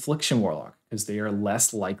is the Affliction Warlock because they are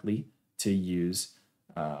less likely to use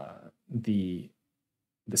the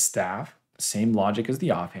staff. Same logic as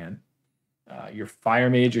the offhand. Your Fire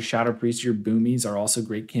Mage, your Shadow Priest, your Boomies are also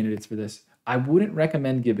great candidates for this. I wouldn't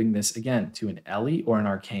recommend giving this, again, to an Ellie or an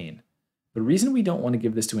Arcane. The reason we don't want to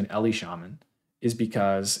give this to an Ellie Shaman is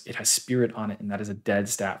because it has Spirit on it, and that is a dead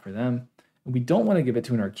stat for them. And we don't want to give it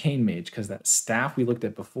to an Arcane Mage because that staff we looked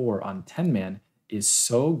at before on 10-man is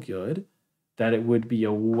so good that it would be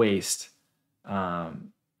a waste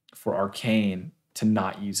for Arcane to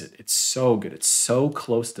not use it. It's so good. It's so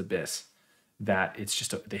close to BIS that it's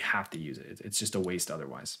just they have to use it. It's just a waste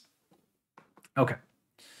otherwise. Okay.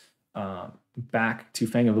 Back to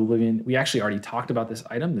Fang of Oblivion. We actually already talked about this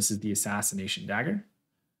item. This is the Assassination Dagger.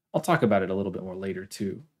 I'll talk about it a little bit more later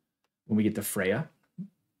too when we get to Freya.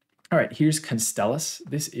 All right, here's Constellus.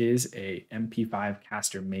 This is a MP5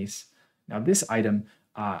 caster mace. Now this item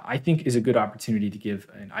I think is a good opportunity to give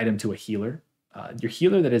an item to a healer. Your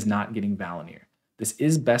healer that is not getting Valinir. This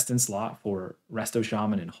is best in slot for Resto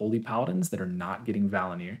Shaman and Holy Paladins that are not getting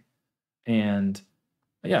Valinir. And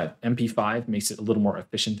yeah, MP5 makes it a little more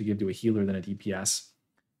efficient to give to a healer than a DPS.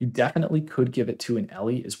 You definitely could give it to an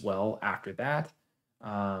Ellie as well after that.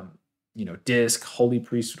 Disc, Holy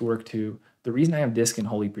Priest would work too. The reason I have Disc and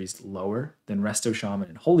Holy Priest lower than Resto Shaman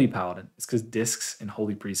and Holy Paladin is because Discs and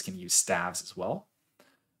Holy Priest can use staves as well.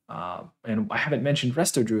 And I haven't mentioned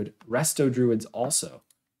Resto Druid. Resto Druids also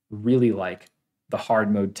really like the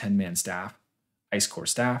hard mode 10-man staff, Ice Core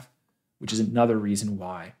staff, which is another reason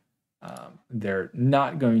why they're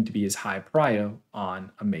not going to be as high prio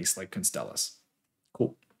on a mace like Constellus.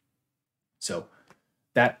 Cool. So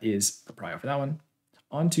that is the prio for that one.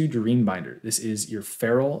 On to Dreambinder. This is your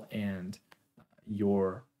Feral and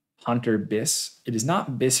your Hunter Bis. It is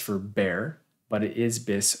not Bis for bear, but it is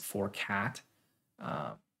Bis for cat.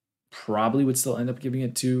 Probably would still end up giving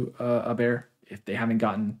it to a bear if they haven't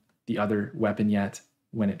gotten the other weapon yet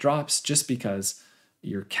when it drops, just because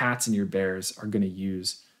your cats and your bears are going to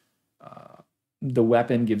use the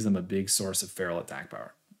weapon gives them a big source of feral attack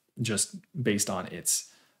power, just based on its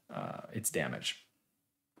damage.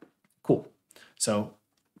 Cool. So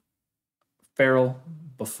feral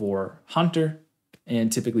before hunter,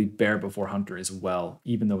 and typically bear before hunter as well,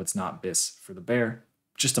 even though it's not bis for the bear,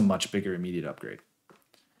 just a much bigger immediate upgrade.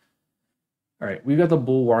 All right, we've got the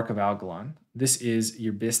Bulwark of Algalon. This is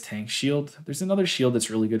your bis tank shield. There's another shield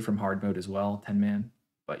that's really good from hard mode as well, 10-man.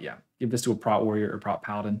 But yeah, give this to a prot warrior or prot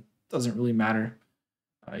paladin. Doesn't really matter.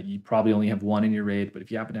 You probably only have one in your raid, but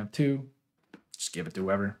if you happen to have two, just give it to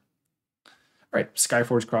whoever. All right,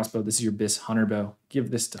 Skyforge crossbow. This is your bis hunter bow.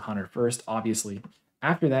 Give this to hunter first, obviously.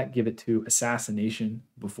 After that, give it to assassination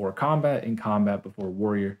before combat and combat before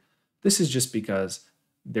warrior. This is just because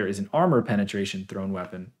there is an armor penetration thrown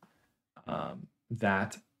weapon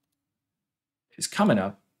that is coming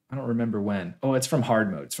up. I don't remember when. Oh, it's from hard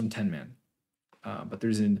mode. It's from 10-man. But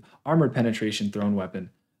there's an armored penetration thrown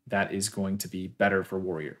weapon that is going to be better for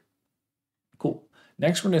warrior. Cool.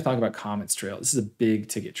 Next, we're going to talk about Comet's Trail. This is a big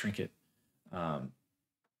ticket trinket.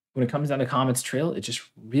 When it comes down to Comet's Trail, it just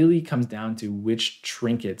really comes down to which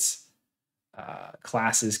trinkets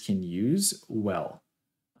classes can use well.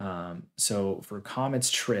 So for Comet's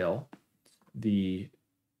Trail, the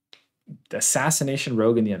Assassination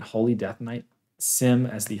Rogue and the Unholy Death Knight sim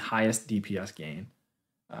as the highest DPS gain,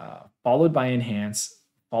 followed by Enhance,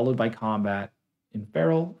 followed by Combat, in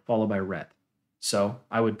Feral, followed by Ret. So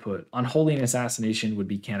I would put Unholy and Assassination would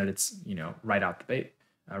be candidates, right out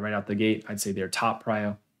the gate. I'd say they're top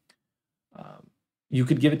prio. You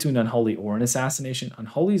could give it to an Unholy or an Assassination.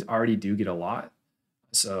 Unholies already do get a lot,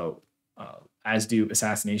 so as do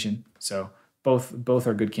Assassination. So both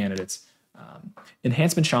are good candidates.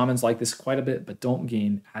 Enhancement Shamans like this quite a bit, but don't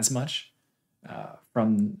gain as much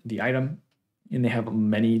from the item, and they have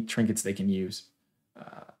many trinkets they can use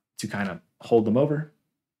to kind of hold them over.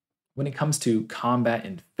 When it comes to Combat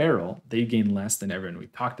and Feral, they gain less than everyone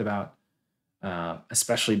we've talked about,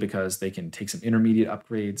 especially because they can take some intermediate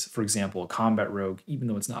upgrades. For example, a Combat Rogue, even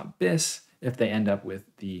though it's not bis, if they end up with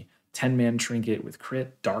the 10-man trinket with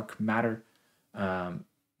crit, Dark Matter,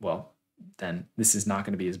 well, then this is not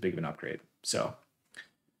going to be as big of an upgrade. So,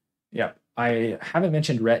 yeah, I haven't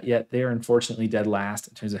mentioned Ret yet. They are unfortunately dead last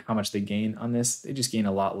in terms of how much they gain on this. They just gain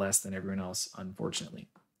a lot less than everyone else, unfortunately.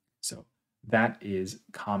 So that is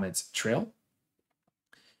Comet's Trail.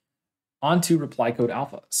 On to Reply Code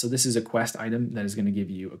Alpha. So this is a quest item that is going to give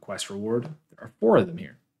you a quest reward. There are 4 of them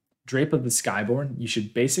here. Drape of the Skyborn. You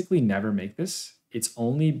should basically never make this. It's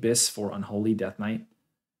only bis for Unholy Death Knight.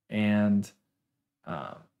 And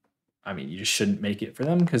you just shouldn't make it for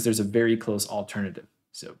them because there's a very close alternative.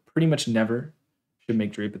 So pretty much never should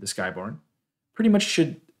make Drape of the Skyborn. Pretty much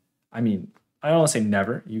should, I don't want to say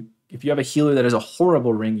never. If you have a healer that has a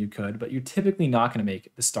horrible ring, you could, but you're typically not going to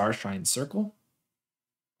make the Star Shrine Circle,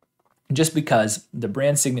 just because the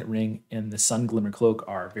Brand Signet Ring and the Sun Glimmer Cloak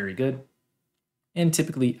are very good and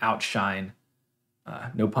typically outshine,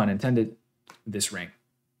 no pun intended, this ring.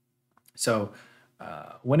 So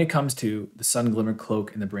when it comes to the Sun Glimmer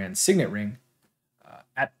Cloak and the Brand Signet Ring,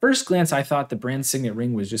 at first glance, I thought the Brand Signet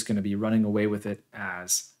Ring was just going to be running away with it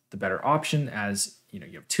as the better option, as you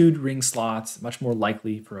have 2 ring slots, much more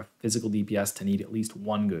likely for a physical DPS to need at least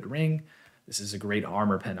 1 good ring. This is a great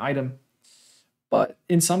armor pen item. But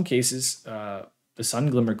in some cases, the Sun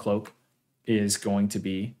Glimmer Cloak is going to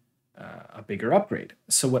be a bigger upgrade.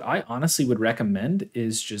 So what I honestly would recommend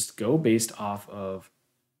is just go based off of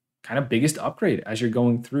kind of biggest upgrade as you're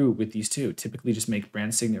going through with these 2. Typically just make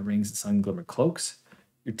Brand Signet Rings and Sun Glimmer Cloaks.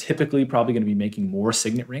 You're typically probably going to be making more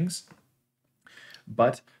Signet Rings.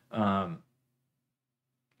 But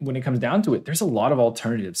when it comes down to it, there's a lot of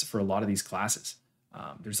alternatives for a lot of these classes.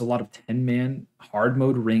 There's a lot of 10-man hard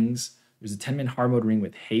mode rings. There's a 10-man hard mode ring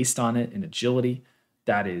with haste on it and agility.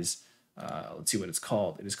 That is, let's see what it's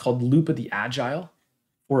called. It is called Loop of the Agile.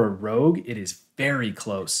 For a rogue, it is very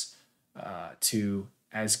close to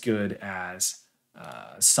as good as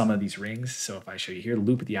some of these rings. So if I show you here,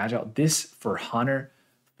 Loop of the Agile, this for Hunter,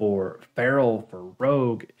 for Feral, for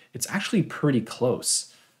Rogue, it's actually pretty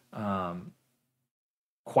close.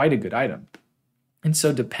 Quite a good item. And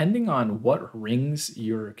so depending on what rings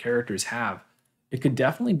your characters have, it could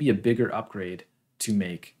definitely be a bigger upgrade to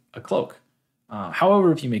make a cloak.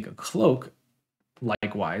 However, if you make a cloak,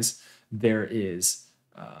 likewise, there is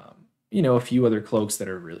a few other cloaks that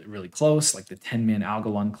are really, really close, like the 10-man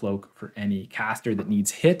Algalon cloak for any caster that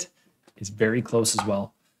needs hit is very close as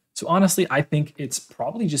well. So honestly, I think it's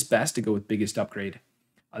probably just best to go with biggest upgrade.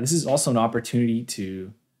 This is also an opportunity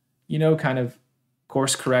to, kind of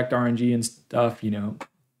course correct RNG and stuff,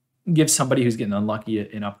 give somebody who's getting unlucky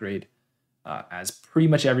an upgrade, as pretty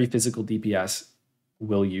much every physical DPS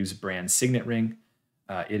will use Brand Signet Ring.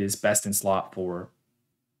 It is best in slot for,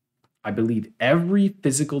 I believe, every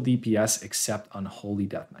physical DPS except Unholy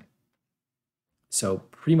Death Knight. So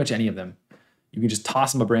pretty much any of them, you can just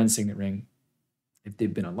toss them a Brand Signet Ring if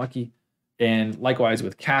they've been unlucky. And likewise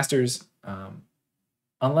with casters,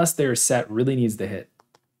 unless their set really needs the hit,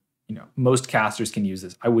 most casters can use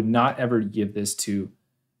this. I would not ever give this to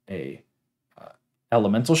a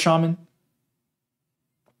elemental shaman,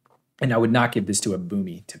 and I would not give this to a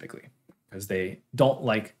Boomy typically, because they don't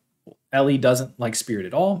like, Ellie doesn't like Spirit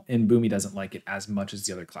at all, and Boomy doesn't like it as much as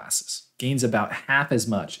the other classes. Gains about half as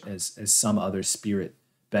much as some other Spirit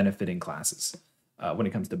benefiting classes when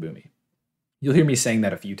it comes to Boomy. You'll hear me saying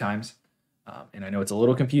that a few times, and I know it's a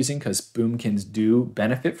little confusing because Boomkins do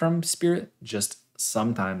benefit from Spirit, just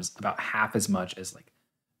sometimes about half as much as like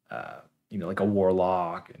a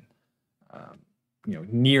Warlock,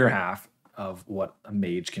 and near half of what a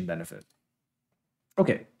Mage can benefit.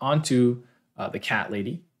 Okay, on to the Cat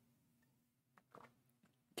Lady.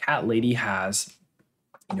 Cat Lady has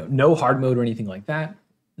no hard mode or anything like that.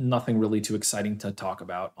 Nothing really too exciting to talk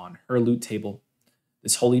about on her loot table.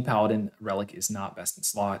 This Holy Paladin relic is not best in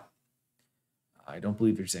slot. I don't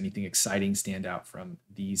believe there's anything exciting stand out from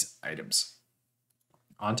these items.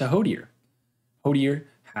 On to Hodier. Hodier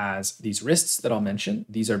has these wrists that I'll mention.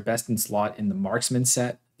 These are best in slot in the Marksman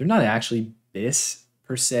set. They're not actually bis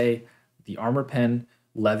per se. The Armor Pen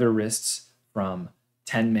leather wrists from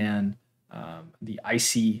 10-man, the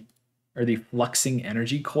icy or the fluxing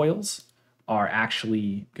energy coils are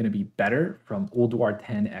actually going to be better from Ulduar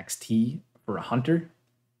 10 XT for a hunter.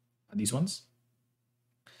 These ones.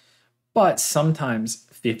 But sometimes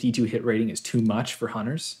 52 hit rating is too much for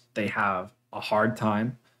hunters. They have a hard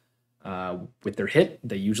time with their hit.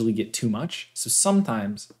 They usually get too much. So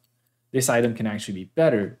sometimes this item can actually be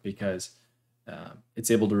better because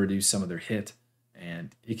it's able to reduce some of their hit,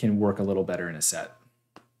 and it can work a little better in a set.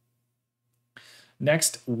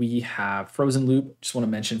 Next, we have Frozen Loop. Just want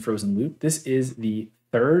to mention Frozen Loop. This is the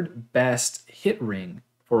third best hit ring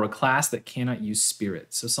for a class that cannot use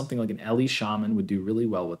Spirit. So something like an Ellie Shaman would do really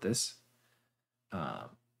well with this.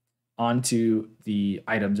 On to the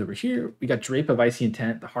items over here. We got Drape of Icy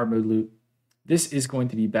Intent, the hard mode loot. This is going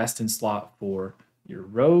to be best in slot for your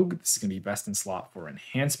Rogue. This is going to be best in slot for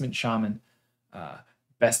Enhancement Shaman.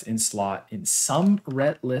 Best in slot in some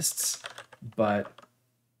Ret lists, but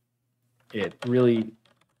it really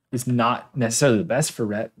is not necessarily the best for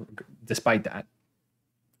Ret, despite that.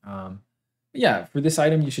 Yeah, for this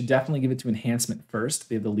item, you should definitely give it to Enhancement first.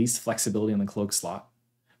 They have the least flexibility on the Cloak slot,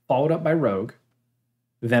 followed up by Rogue,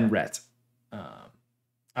 then Ret.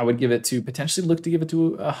 I would give it to, potentially look to give it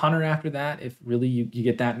to a Hunter after that, if really you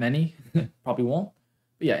get that many. Probably won't.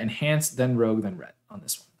 But yeah, Enhanced, then Rogue, then Ret on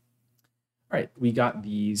this one. All right, we got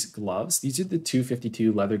these gloves. These are the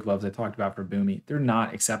 252 leather gloves I talked about for Boomy. They're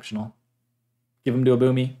not exceptional. Give them to a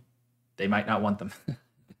Boomy. They might not want them.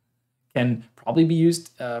 Can probably be used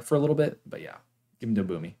for a little bit, but yeah, give them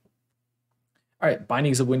to a Boomy. All right,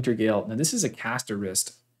 Bindings of Wintergale. Now this is a caster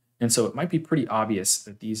wrist, and so it might be pretty obvious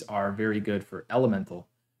that these are very good for Elemental,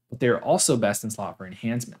 but they're also best in slot for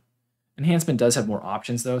Enhancement. Enhancement does have more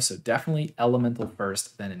options though, so definitely Elemental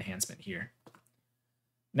first, then Enhancement here.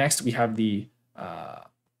 Next, we have the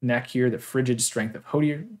neck here, the Frigid Strength of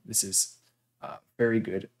Hodier. This is a very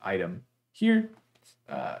good item here.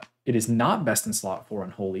 It is not best in slot for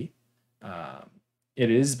Unholy. It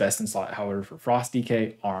is best in slot, however, for Frost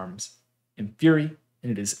DK, Arms, and Fury, and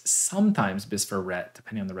it is sometimes best for Ret,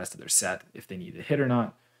 depending on the rest of their set, if they need a hit or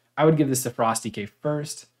not. I would give this to Frost DK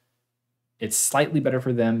first, It's slightly better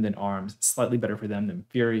for them than Arms, slightly better for them than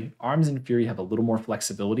Fury. Arms and Fury have a little more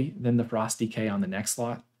flexibility than the Frost DK on the next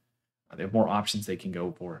slot. They have more options they can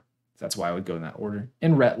go for. So that's why I would go in that order.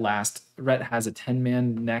 And Rhett last. Rhett has a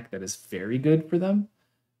 10-man neck that is very good for them,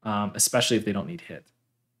 especially if they don't need hit,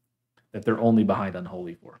 that they're only behind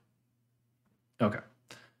Unholy for. Okay.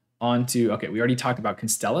 Okay, we already talked about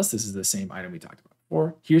Constellus. This is the same item we talked about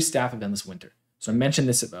before. Here's Staff of Endless Winter. So I mentioned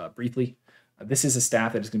this briefly. This is a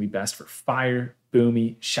staff that is going to be best for Fire,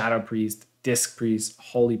 Boomy, Shadow Priest, Disc Priest,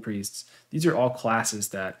 Holy Priests. These are all classes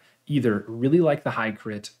that either really like the high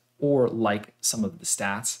crit or like some of the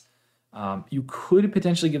stats. You could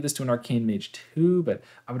potentially give this to an Arcane Mage too, but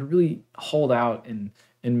I would really hold out and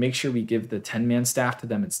make sure we give the 10-man staff to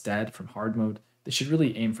them instead from hard mode. They should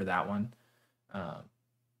really aim for that one.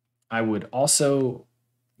 I would also,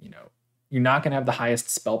 you're not going to have the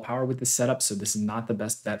highest spell power with this setup, so this is not the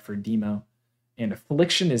best bet for Demo. And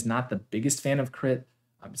Affliction is not the biggest fan of crit.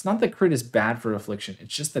 It's not that crit is bad for Affliction.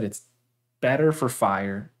 It's just that it's better for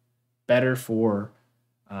Fire, better for,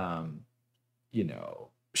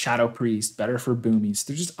 Shadow Priest, better for Boomies.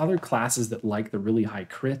 There's just other classes that like the really high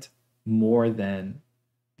crit more than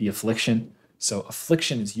the Affliction. So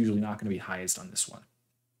Affliction is usually not going to be highest on this one.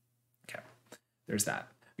 Okay, there's that.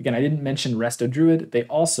 Again, I didn't mention Resto Druid. They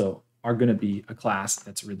also are going to be a class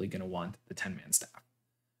that's really going to want the 10-man staff.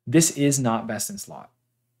 This is not best in slot.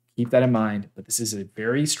 Keep that in mind, but this is a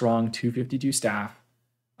very strong 252 staff.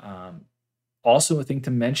 Also, a thing to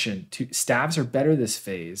mention, staves are better this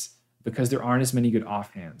phase because there aren't as many good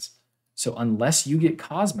offhands. So unless you get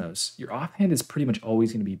Cosmos, your offhand is pretty much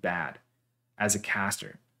always going to be bad as a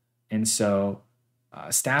caster. And so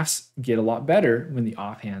staffs get a lot better when the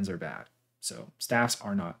offhands are bad. So staffs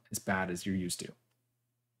are not as bad as you're used to.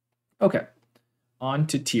 Okay. On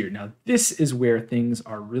to tier. Now, this is where things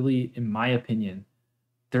are really, in my opinion,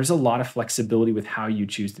 there's a lot of flexibility with how you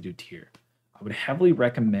choose to do tier. I would heavily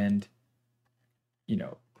recommend,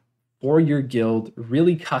 for your guild,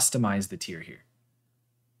 really customize the tier here.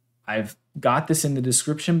 I've got this in the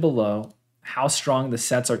description below, how strong the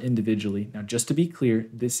sets are individually. Now, just to be clear,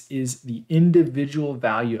 this is the individual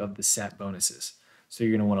value of the set bonuses. So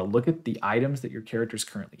you're going to want to look at the items that your characters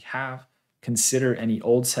currently have, consider any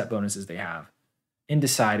old set bonuses they have, and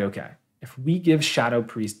decide, okay, if we give Shadow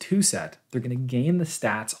Priest 2 set, they're going to gain the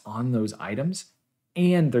stats on those items,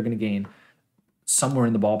 and they're going to gain somewhere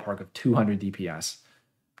in the ballpark of 200 DPS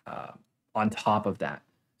on top of that.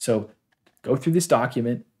 So go through this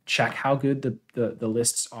document, check how good the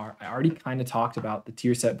lists are. I already kind of talked about the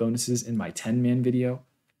tier set bonuses in my 10-man video,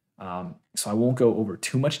 so I won't go over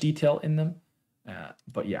too much detail in them.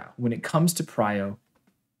 But yeah, when it comes to Prio,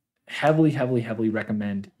 heavily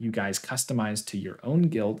recommend you guys customize to your own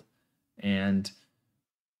guild and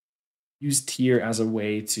use tier as a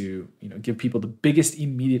way to give people the biggest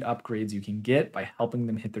immediate upgrades you can get by helping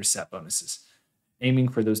them hit their set bonuses, aiming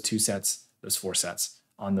for those 2 sets, those 4 sets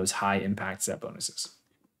on those high impact set bonuses.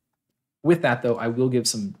 With that though, I will give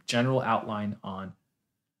some general outline on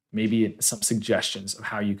maybe some suggestions of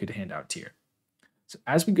how you could hand out tier. So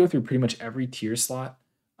as we go through pretty much every tier slot,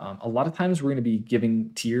 a lot of times we're going to be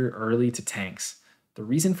giving tier early to tanks. The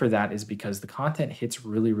reason for that is because the content hits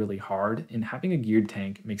really hard, and having a geared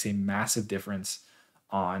tank makes a massive difference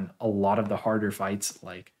on a lot of the harder fights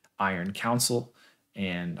like Iron Council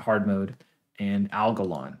and Hard Mode and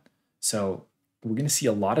Algalon. So we're going to see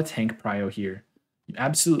a lot of tank prio here. You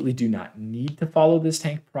absolutely do not need to follow this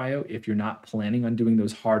tank prio if you're not planning on doing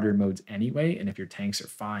those harder modes anyway, and if your tanks are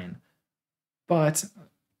fine. But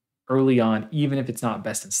early on, even if it's not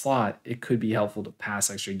best in slot, it could be helpful to pass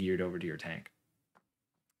extra geared over to your tank.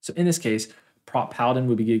 So in this case, Prop Paladin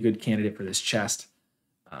would be a good candidate for this chest.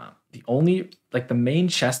 The main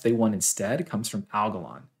chest they want instead comes from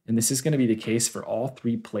Algalon, and this is going to be the case for all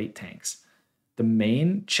 3 plate tanks. The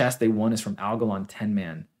main chest they want is from Algalon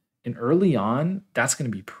 10-man, and early on, that's going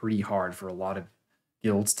to be pretty hard for a lot of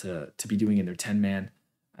guilds to be doing in their 10-man.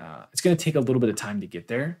 It's going to take a little bit of time to get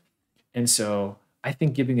there, and so I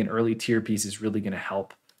think giving an early tier piece is really going to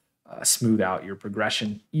help smooth out your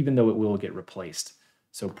progression, even though it will get replaced.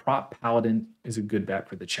 So Prop Paladin is a good bet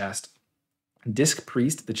for the chest. Disc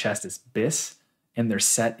Priest, the chest is Bis, and their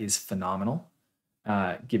set is phenomenal,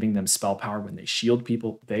 giving them spell power when they shield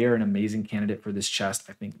people. They are an amazing candidate for this chest.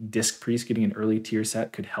 I think Disc Priest getting an early tier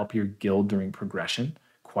set could help your guild during progression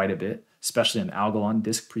quite a bit, especially on Algalon.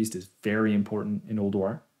 Disc Priest is very important in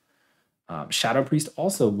Ulduar. Shadow Priest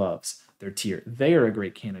also loves their tier. They are a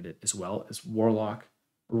great candidate as well as Warlock.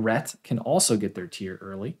 Rhett can also get their tier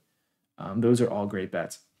early. Those are all great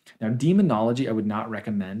bets. Now, Demonology, I would not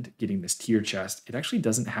recommend getting this tier chest. It actually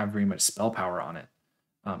doesn't have very much spell power on it.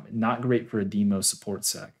 Not great for a Demo support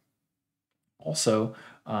sec. Also,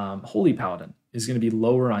 Holy Paladin is going to be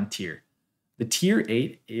lower on tier. The tier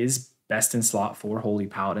 8 is best in slot for Holy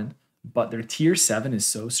Paladin, but their tier 7 is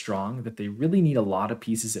so strong that they really need a lot of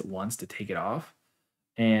pieces at once to take it off.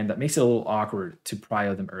 And that makes it a little awkward to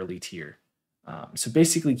prio them early tier. So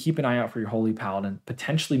basically, keep an eye out for your Holy Paladin.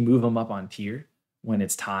 Potentially move them up on tier when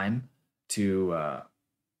it's time to,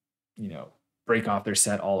 break off their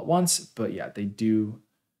set all at once. But yeah, they do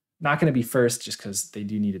not going to be first just because they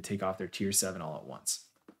do need to take off their tier 7 all at once.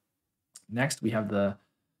 Next, we have the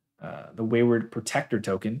Wayward Protector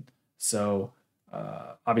token. So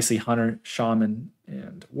obviously, Hunter, Shaman,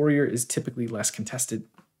 and Warrior is typically less contested.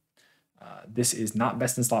 This is not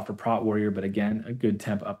best in slot for Prot Warrior, but again, a good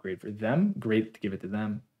temp upgrade for them. Great to give it to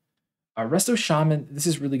them. Resto Shaman, this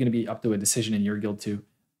is really going to be up to a decision in your guild too.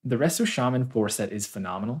 The Resto Shaman 4 set is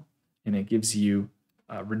phenomenal, and it gives you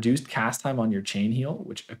reduced cast time on your chain heal,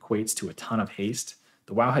 which equates to a ton of haste.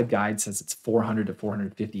 The Wowhead guide says it's 400 to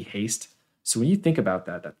 450 haste. So when you think about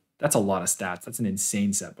that, that's a lot of stats. That's an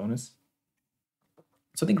insane set bonus.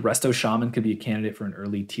 So I think Resto Shaman could be a candidate for an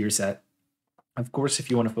early tier set. Of course, if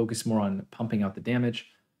you want to focus more on pumping out the damage,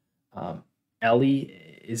 Ellie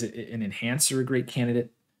is an enhancer, a great candidate.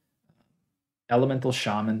 Elemental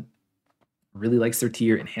Shaman really likes their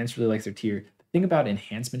tier. Enhance really likes their tier. The thing about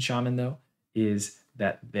Enhancement Shaman, though, is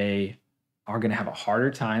that they are going to have a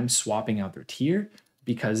harder time swapping out their tier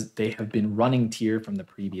because they have been running tier from the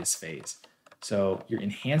previous phase. So your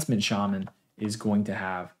Enhancement Shaman is going to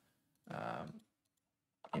have, they're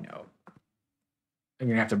going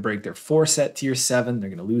to have to break their 4 set tier 7. They're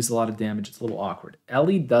going to lose a lot of damage. It's a little awkward.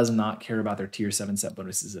 Ellie does not care about their tier 7 set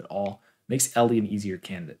bonuses at all. Makes Ellie an easier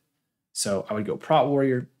candidate. So I would go Prot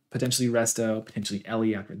Warrior, potentially Resto, potentially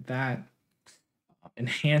Ellie after that.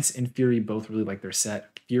 Enhance and Fury both really like their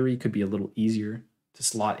set. Fury could be a little easier to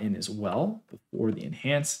slot in as well before the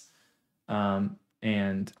Enhance.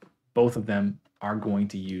 And both of them are going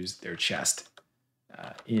to use their chest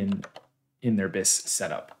in their BIS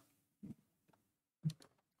setup.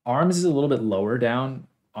 Arms is a little bit lower down.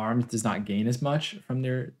 Arms does not gain as much from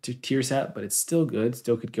their tier set, but it's still good.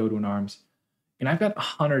 Still could go to an Arms. And I've got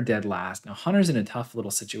Hunter dead last. Now, Hunter's in a tough little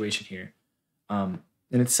situation here. And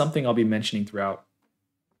it's something I'll be mentioning throughout.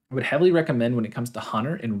 I would heavily recommend when it comes to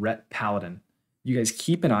Hunter and Ret Paladin, you guys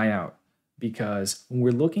keep an eye out because when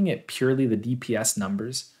we're looking at purely the DPS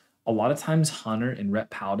numbers, a lot of times Hunter and Ret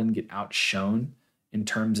Paladin get outshone in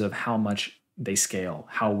terms of how much they scale,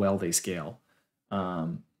 how well they scale.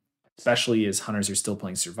 Especially as Hunters are still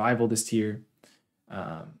playing Survival this tier.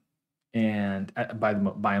 And by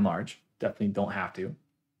and large, definitely don't have to.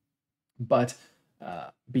 But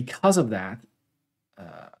because of that,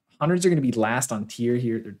 Hunters are going to be last on tier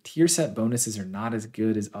here. Their tier set bonuses are not as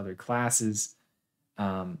good as other classes.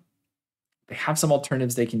 They have some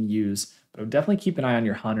alternatives they can use, but I would definitely keep an eye on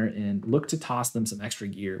your Hunter and look to toss them some extra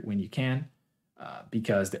gear when you can,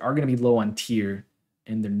 because they are going to be low on tier,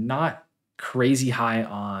 and they're not crazy high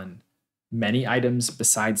on many items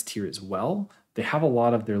besides tier as well. They have a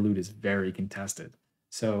lot of their loot is very contested.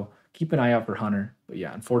 So keep an eye out for Hunter. But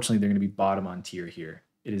yeah, unfortunately, they're going to be bottom on tier here.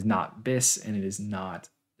 It is not BIS, and it is not,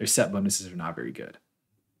 their set bonuses are not very good.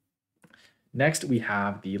 Next, we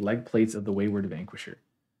have the leg plates of the Wayward Vanquisher.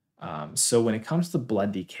 So when it comes to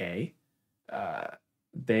Blood Decay,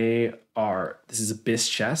 this is a BIS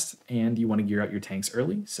chest, and you want to gear out your tanks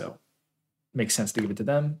early, so makes sense to give it to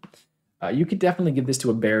them. You could definitely give this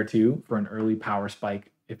to a bear too for an early power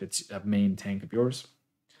spike if it's a main tank of yours.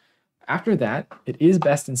 After that, it is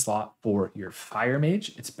best in slot for your Fire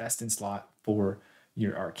Mage. It's best in slot for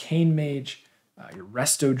your Arcane Mage, your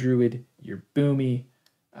Resto Druid, your Boomy.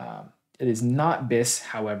 It is not BIS,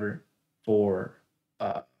 however, for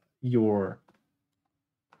your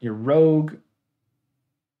Rogue,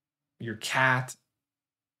 your Cat,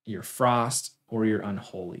 your Frost, or your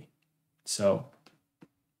Unholy. So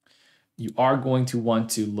you are going to want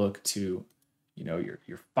to look to,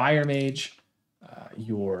 your Fire Mage,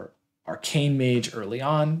 your Arcane Mage early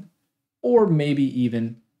on, or maybe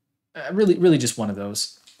even really just one of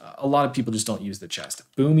those. A lot of people just don't use the chest.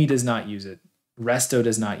 Boomy does not use it. Resto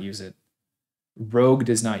does not use it. Rogue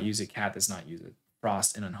does not use it. Cat does not use it.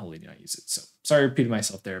 Frost and Unholy do not use it. So sorry I repeated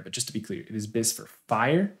myself there, but just to be clear, it is BIS for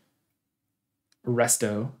Fire,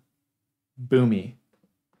 Resto, Boomy,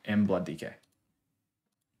 and Blood Decay.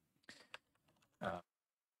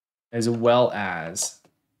 As well as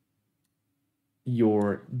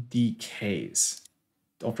your DKs.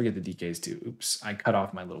 Don't forget the DKs too. Oops, I cut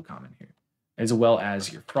off my little comment here. As well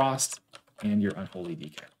as your Frost and your Unholy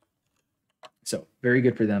DK. So very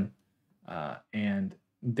good for them. And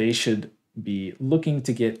they should be looking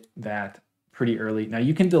to get that pretty early. Now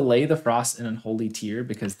you can delay the Frost and Unholy tier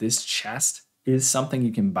because this chest is something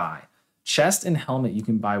you can buy. Chest and helmet you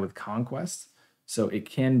can buy with Conquest, so it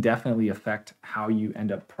can definitely affect how you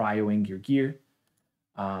end up prioing your gear.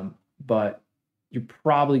 But you're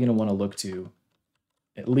probably going to want to look to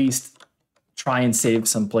at least try and save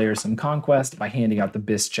some players some Conquest by handing out the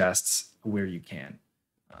BIS chests where you can.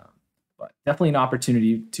 But definitely an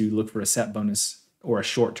opportunity to look for a set bonus or a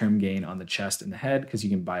short-term gain on the chest and the head because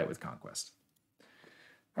you can buy it with Conquest.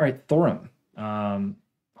 All right, Thorum.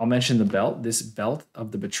 I'll mention the belt. This belt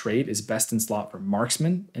of the Betrayed is best in slot for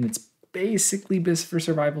Marksman, and it's basically BIS for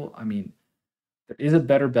Survival. I mean, there is a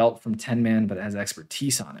better belt from 10-man, but it has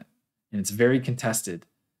expertise on it, and it's very contested,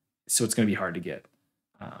 so it's going to be hard to get.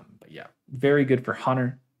 But yeah, very good for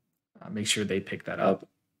Hunter. Make sure they pick that up.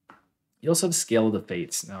 You also have Scale of the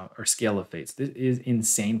Fates now, or Scale of Fates. This is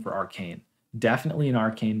insane for Arcane. Definitely an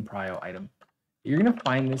Arcane Prio item. You're going to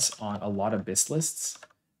find this on a lot of BIS lists.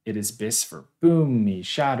 It is BIS for Boomy,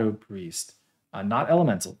 Shadow Priest, not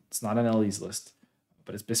Elemental. It's not an LE's list,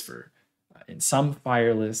 but it's BIS for in some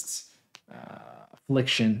fire lists,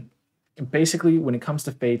 Affliction. And basically, when it comes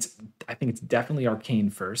to Fates, I think it's definitely Arcane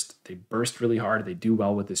first. They burst really hard. They do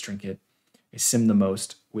well with this trinket. They sim the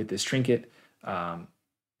most with this trinket.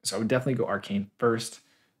 So I would definitely go Arcane first.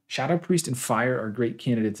 Shadow Priest and Fire are great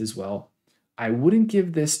candidates as well. I wouldn't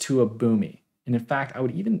give this to a Boomy. And in fact,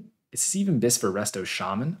 it's even BIS for Resto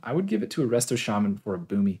Shaman. I would give it to a Resto Shaman before a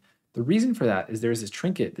Boomy. The reason for that is there's this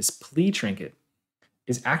trinket, this Plea trinket,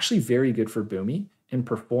 is actually very good for Boomy and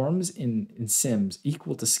performs in sims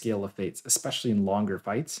equal to Scale of Fates, especially in longer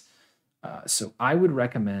fights. So I would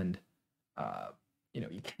recommend,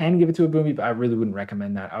 you can give it to a Boomy, but I really wouldn't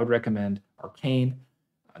recommend that. I would recommend Arcane,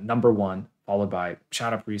 number 1, followed by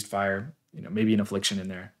Shadow Priest, Fire, maybe an Affliction in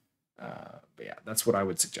there. But yeah, that's what I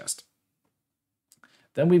would suggest.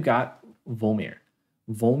 Then we've got Volmir.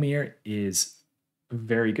 Volmir is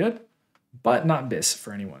very good, but not BIS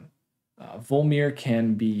for anyone. Volmir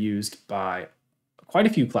can be used by quite a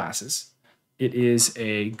few classes. It is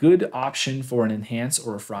a good option for an Enhance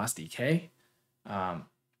or a Frost DK.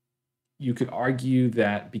 You could argue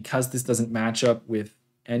that because this doesn't match up with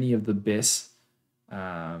any of the BIS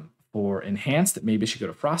for Enhance, that maybe it should go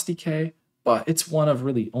to Frost DK, but it's one of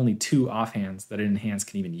really only 2 offhands that an Enhance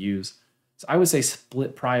can even use. So I would say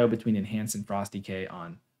split Prio between Enhance and Frost DK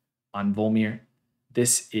on Volmir.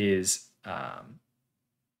 This is, a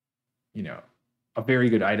very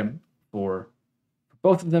good item for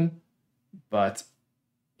both of them. But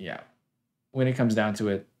yeah, when it comes down to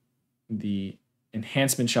it, the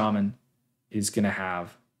Enhancement Shaman is going to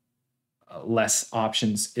have less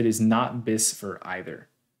options. It is not BIS for either.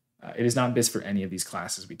 It is not BIS for any of these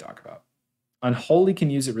classes we talk about. Unholy can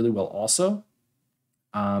use it really well also.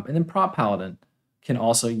 And then Prop Paladin can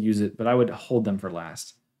also use it, but I would hold them for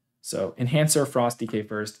last. So Enhancer, Frost DK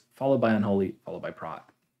first, followed by Unholy, followed by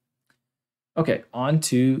Prop. Okay, on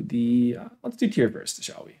to the, let's do Tier first,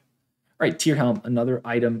 shall we? All right, Tier Helm, another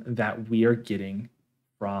item that we are getting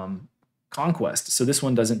from Conquest. So this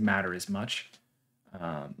one doesn't matter as much.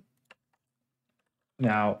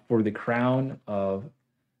 Now, for the Crown of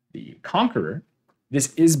the Conqueror,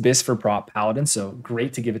 this is BIS for Prop Paladin, so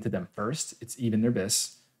great to give it to them first. It's even their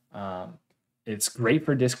BIS. It's great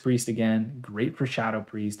for Disc Priest again, great for Shadow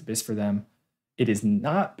Priest, BIS for them. It is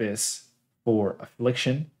not BIS for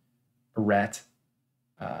Affliction, Ret,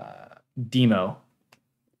 Demo,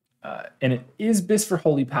 and it is BIS for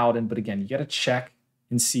Holy Paladin, but again, you got to check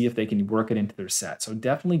and see if they can work it into their set. So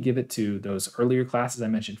definitely give it to those earlier classes I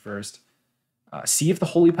mentioned first. See if the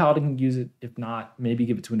Holy Paladin can use it. If not, maybe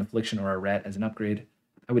give it to an Affliction or a Ret as an upgrade.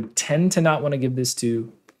 I would tend to not want to give this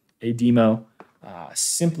to a Demo,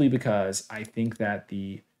 simply because I think that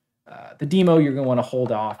the Demo you're going to want to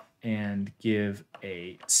hold off and give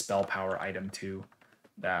a spell power item to,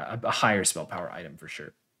 a higher spell power item for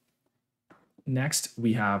sure. Next,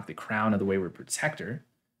 we have the Crown of the Wayward Protector.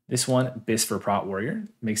 This one, BIS for Prot Warrior.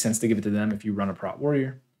 Makes sense to give it to them if you run a Prot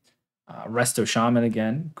Warrior. Resto Shaman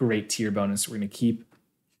again, great tier bonus. We're going to keep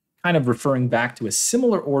kind of referring back to a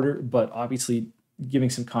similar order, but obviously giving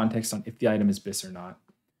some context on if the item is BIS or not.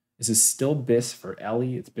 This is still BIS for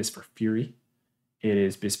Ellie. It's BIS for Fury. It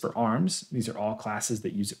is BIS for Arms. These are all classes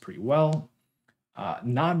that use it pretty well.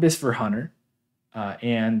 Not BIS for Hunter,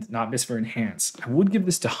 and not BIS for Enhance. I would give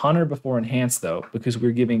this to Hunter before Enhance, though, because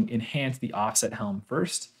we're giving Enhance the Offset Helm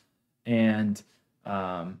first. And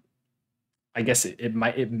I guess it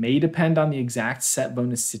may depend on the exact set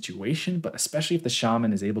bonus situation, but especially if the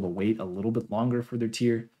Shaman is able to wait a little bit longer for their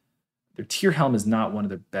tier helm is not one of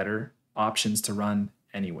the better options to run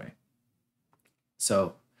anyway.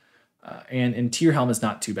 So And Tier Helm is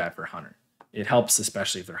not too bad for Hunter. It helps,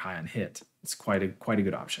 especially if they're high on hit. It's quite a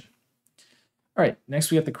good option. All right,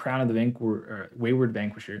 next we have the Crown of the Wayward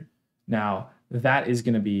Vanquisher. Now, that is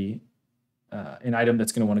going to be an item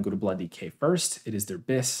that's going to want to go to Blood DK first. It is their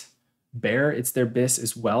Bis. Bear, it's their Bis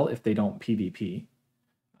as well if they don't PvP.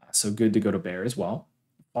 So good to go to Bear as well.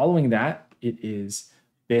 Following that, it is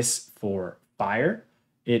Bis for Fire.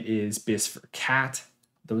 It is Bis for Cat.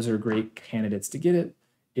 Those are great candidates to get it.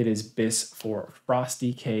 It is Bis for Frost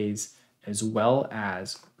DKs as well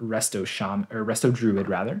as Resto Druid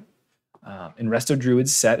rather. And Resto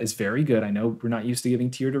Druid's set is very good. I know we're not used to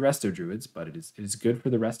giving tier to Resto Druids, but it is good for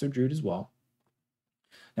the Resto Druid as well.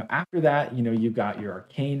 Now after that, you've got your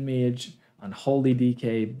Arcane Mage, Unholy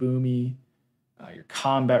DK, Boomy, your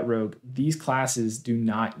Combat Rogue. These classes do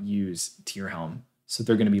not use Tier Helm, so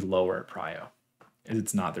they're going to be lower at Prio, as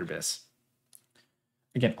it's not their Bis.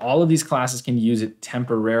 Again, all of these classes can use it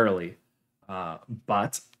temporarily,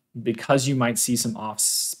 but because you might see some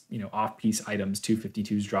off-piece items,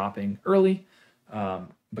 252s dropping early,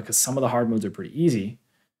 because some of the hard modes are pretty easy,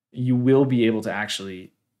 you will be able to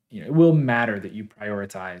actually, it will matter that you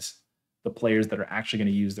prioritize the players that are actually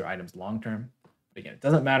going to use their items long-term. But again, it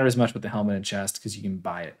doesn't matter as much with the helmet and chest because you can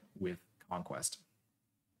buy it with Conquest.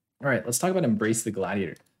 All right, let's talk about Embrace the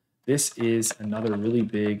Gladiator. This is another really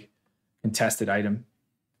big contested item.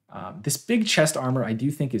 This big chest armor I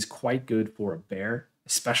do think is quite good for a bear,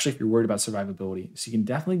 especially if you're worried about survivability. So you can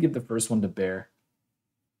definitely give the first one to bear.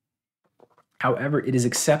 However, it is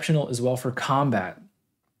exceptional as well for combat.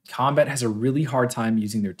 Combat has a really hard time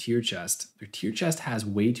using their tier chest. Their tier chest has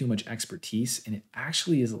way too much expertise, and it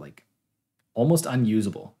actually is like almost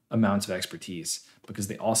unusable amounts of expertise because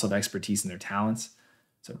they also have expertise in their talents.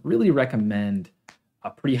 So I really recommend a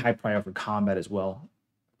pretty high prio for combat as well.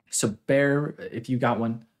 So bear if you got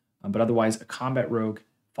one, but otherwise a combat rogue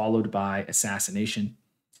followed by assassination.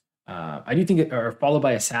 I do think or followed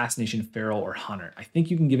by assassination, feral, or hunter. I think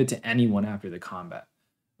you can give it to anyone after the combat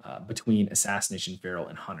between assassination, feral,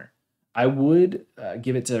 and hunter. I would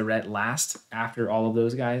give it to Rhett last after all of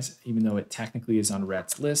those guys, even though it technically is on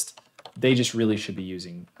Rhett's list. They just really should be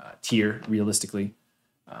using tier realistically.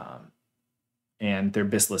 And their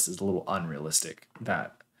Bis list is a little unrealistic.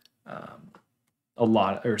 That a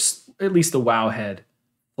lot, or at least the WoW head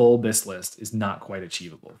full Bis list is not quite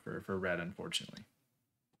achievable for Red, unfortunately.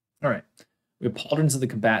 All right, we have Pauldrons of the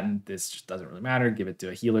Combatant. This just doesn't really matter. Give it to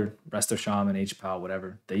a healer, Resto Shaman, HPAL,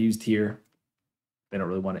 whatever. They use tier. They don't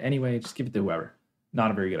really want it anyway. Just give it to whoever.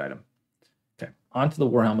 Not a very good item. Okay, on to the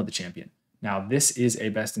Warhelm of the Champion. Now, this is a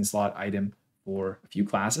best-in-slot item for a few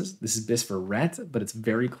classes. This is Bis for Rhett, but it's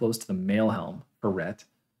very close to the Mail Helm for Rhett.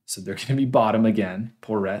 So they're going to be bottom again.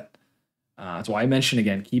 Poor Rhett. That's why I mentioned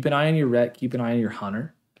again, keep an eye on your Rhett, keep an eye on your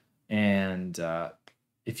Hunter. And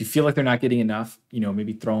if you feel like they're not getting enough,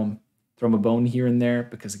 maybe throw them a bone here and there.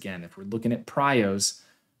 Because again, if we're looking at prios,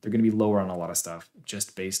 they're going to be lower on a lot of stuff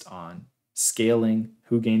just based on scaling,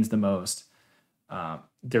 who gains the most.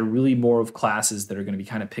 They're really more of classes that are going to be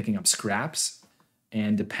kind of picking up scraps.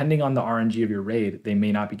 And depending on the RNG of your raid, they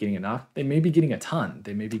may not be getting enough. They may be getting a ton.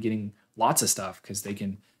 They may be getting lots of stuff because they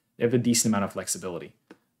have a decent amount of flexibility.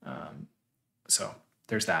 So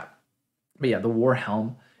there's that. But yeah, the War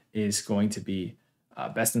Helm is going to be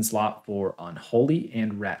best in slot for Unholy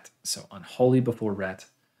and Rhett. So Unholy before Rhett,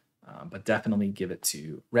 but definitely give it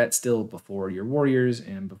to Rhett still before your Warriors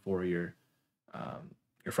and before your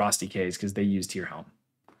Frost DKs because they use Tier Helm.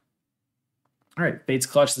 All right, Fate's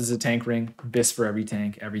Clutch, this is a tank ring. Bis for every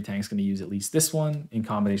tank. Every tank's going to use at least this one in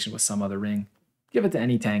combination with some other ring. Give it to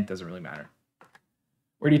any tank, doesn't really matter.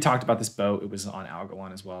 We already talked about this bow. It was on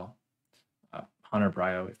Algalon as well. Hunter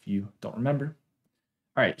Prio, if you don't remember.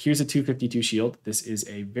 All right, here's a 252 shield. This is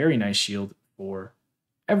a very nice shield for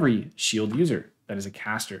every shield user that is a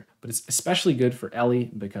caster, but it's especially good for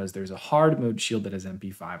Ellie because there's a hard mode shield that has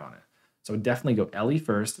MP5 on it. So definitely go Ellie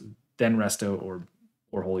first, then Resto or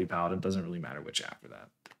Holy Paladin. Doesn't really matter which after that.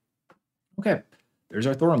 Okay, there's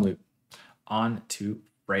our Thorum loot. On to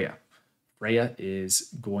Freya. Freya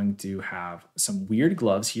is going to have some weird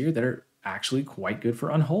gloves here that are actually quite good for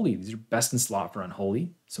Unholy. These are best in slot for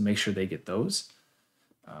Unholy, so make sure they get those.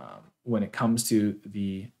 When it comes to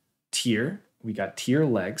the tier, we got tier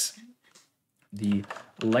legs. The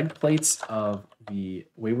leg plates of the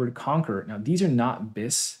Wayward Conqueror. Now, these are not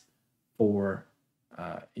Bis for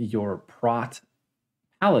your Prot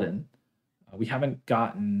Paladin. We haven't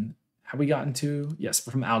gotten, have we gotten to? Yes,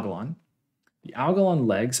 from Algalon. The Algalon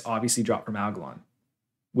legs obviously drop from Algalon,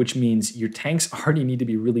 which means your tanks already need to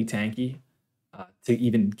be really tanky to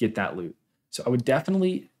even get that loot. So I would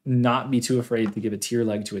definitely not be too afraid to give a tier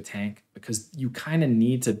leg to a tank because you kind of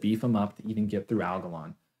need to beef them up to even get through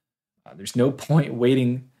Algalon. There's no point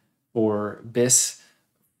waiting for Bis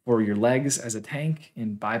for your legs as a tank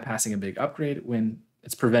and bypassing a big upgrade when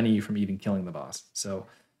it's preventing you from even killing the boss. So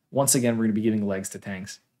once again, we're going to be giving legs to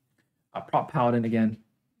tanks. Prop Paladin, again,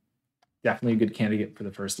 definitely a good candidate for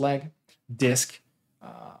the first leg. Disc,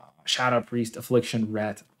 Shadow Priest, Affliction,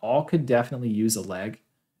 Ret, all could definitely use a leg.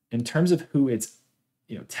 In terms of who it's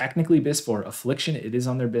technically BIS for, Affliction, it is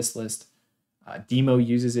on their BIS list. Demo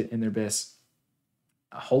uses it in their BIS.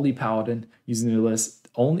 Holy Paladin using their list.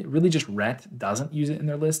 Only really just Ret doesn't use it in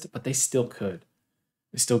their list, but they still could.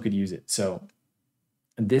 They still could use it. So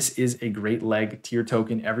this is a great leg tier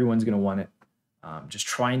token. Everyone's going to want it. Just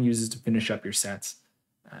try and use this to finish up your sets.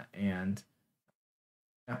 And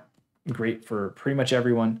yeah, great for pretty much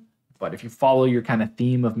everyone. But if you follow your kind of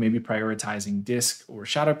theme of maybe prioritizing Disc or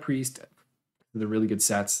Shadow Priest for the really good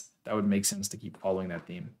sets, that would make sense to keep following that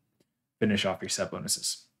theme. Finish off your set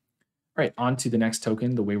bonuses. All right, on to the next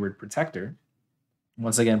token, the Wayward Protector.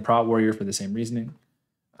 Once again, Prot Warrior for the same reasoning.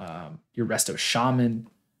 Your Resto Shaman,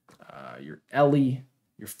 your Ellie,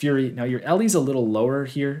 your Fury. Now, your Ellie's a little lower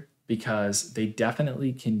here because they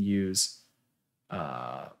definitely can use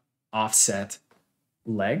offset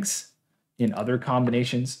legs in other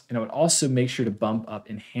combinations. And I would also make sure to bump up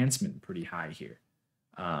enhancement pretty high here.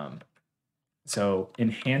 So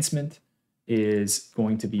enhancement is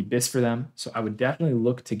going to be BIS for them. So I would definitely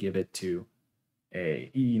look to give it to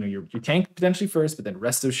your tank potentially first, but then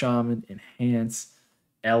Resto Shaman, Enhance,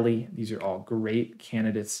 Ellie. These are all great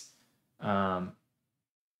candidates.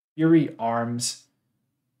 Fury Arms,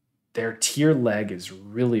 their tier leg is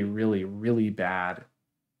really, really, really bad.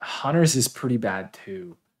 Hunter's is pretty bad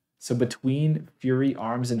too. So between Fury,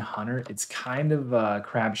 Arms, and Hunter, it's kind of a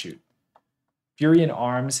crapshoot. Fury and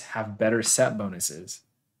Arms have better set bonuses,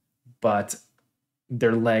 but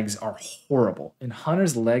their legs are horrible. And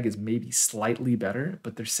Hunter's leg is maybe slightly better,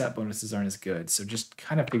 but their set bonuses aren't as good. So just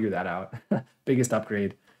kind of figure that out. Biggest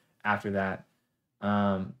upgrade after that.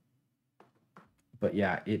 But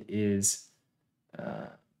yeah, it is,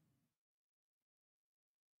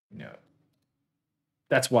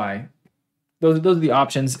 that's why. Those are the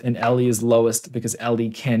options, and Ellie is lowest because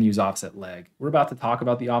Ellie can use offset leg. We're about to talk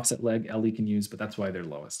about the offset leg Ellie can use, but that's why they're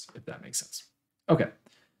lowest, if that makes sense. Okay,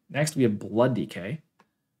 next we have Blood Decay.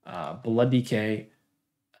 Blood Decay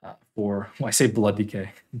I say Blood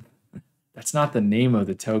Decay. That's not the name of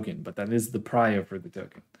the token, but that is the prio for the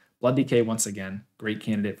token. Blood Decay, once again, great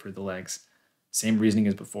candidate for the legs. Same reasoning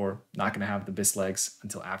as before, not going to have the BIS legs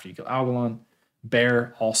until after you kill Algalon.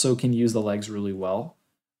 Bear also can use the legs really well.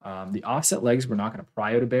 The offset legs, we're not going to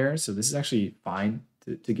prio to Bear, so this is actually fine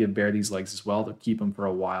to give Bear these legs as well, to keep them for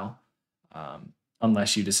a while,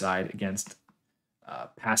 unless you decide against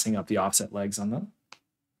passing up the offset legs on them.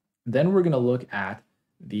 Then we're going to look at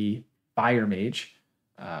the Fire Mage.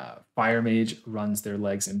 Fire Mage runs their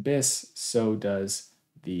legs in BIS, so does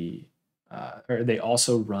they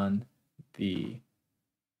also run the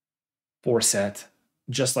 4-set,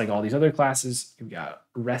 just like all these other classes. We've got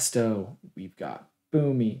Resto, we've got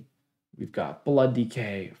Boomy, we've got Blood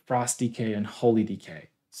Decay, Frost Decay, and Holy Decay.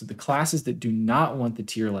 So the classes that do not want the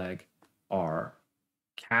tier leg are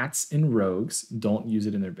Cats and Rogues, don't use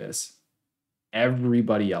it in their BIS.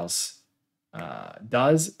 Everybody else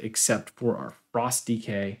does, except for our Frost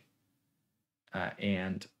Decay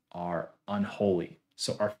and our Unholy.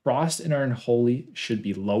 So our Frost and our Unholy should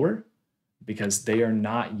be lower because they are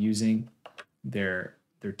not using their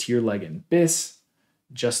tier leg in BIS,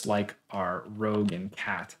 just like our Rogue and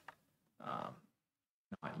Cat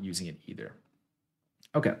not using it either.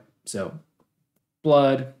 Okay, so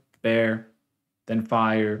Blood, Bear, then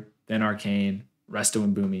Fire, then Arcane, Resto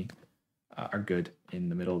and Boomy are good in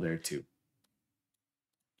the middle there too.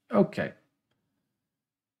 Okay.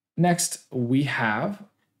 Next, we have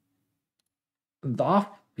the off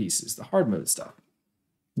pieces, the hard mode stuff.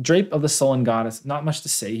 Drape of the Sullen Goddess, not much to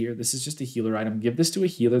say here. This is just a healer item. Give this to a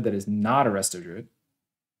healer that is not a Resto Druid.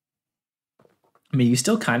 I mean, you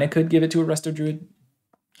still kind of could give it to a Resto Druid,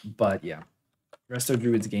 but yeah, Resto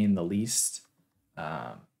Druids gain the least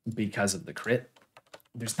because of the crit.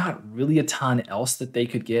 There's not really a ton else that they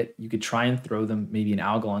could get. You could try and throw them maybe an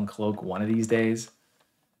Algalon Cloak one of these days.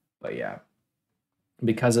 But yeah,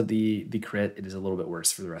 because of the crit, it is a little bit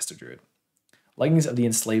worse for the Resto Druid. Leggings of the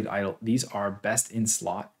Enslaved Idol. These are best in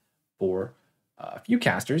slot for a few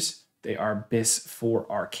casters. They are BIS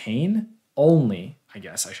for Arcane only, I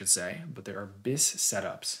guess I should say. But there are BIS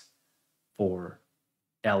setups for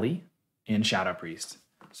Ellie and Shadow Priest.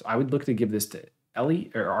 So I would look to give this to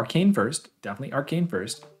Ellie or Arcane first. Definitely Arcane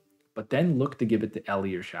first. but then look to give it to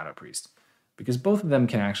Ellie or Shadow Priest, because both of them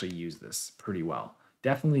can actually use this pretty well.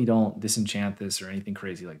 Definitely don't disenchant this or anything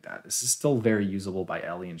crazy like that. This is still very usable by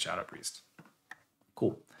Ellie and Shadow Priest.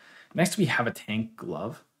 Cool. Next, we have a tank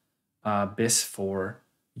glove. Bis for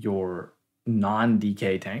your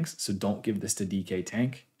non-DK tanks. So don't give this to DK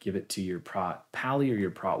tank. Give it to your Prot Pally or your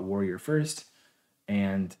Prot Warrior first,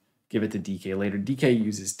 and give it to DK later. DK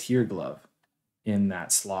uses Tier Glove in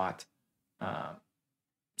that slot.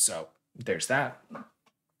 So there's that.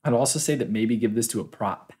 I'd also say that maybe give this to a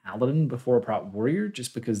Prot Paladin before a Prot Warrior,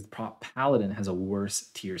 just because Prot Paladin has a worse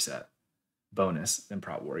tier set bonus than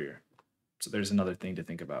Prot Warrior. So there's another thing to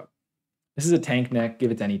think about. This is a tank neck. Give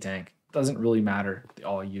it to any tank. Doesn't really matter. They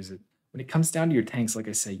all use it. When it comes down to your tanks, like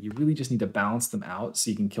I say, you really just need to balance them out so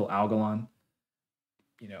you can kill Algalon.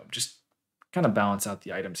 You know, just kind of balance out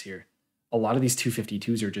the items here. A lot of these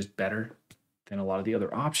 252s are just better than a lot of the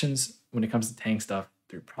other options. When it comes to tank stuff,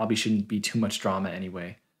 there probably shouldn't be too much drama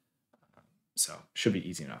anyway. So should be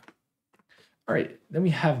easy enough. All right, then we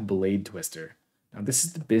have Blade Twister. Now this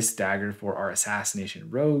is the Bis dagger for our Assassination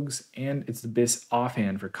Rogues, and it's the Bis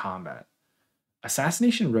offhand for combat.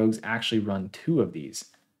 Assassination Rogues actually run 2 of these.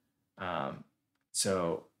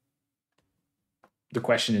 So the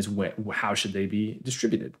question is, how should they be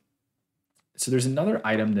distributed? So there's another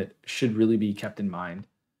item that should really be kept in mind,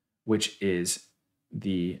 which is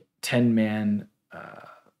the 10-man,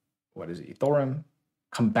 Thorim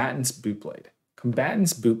Combatant's Bootblade.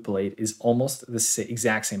 Combatant's Bootblade is almost the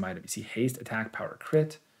exact same item. You see haste, attack, power,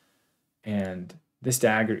 crit, and this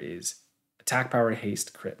dagger is attack, power,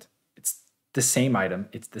 haste, crit. It's the same item.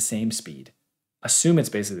 It's the same speed. Assume it's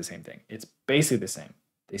basically the same thing. It's basically the same.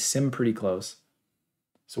 They sim pretty close.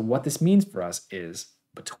 So what this means for us is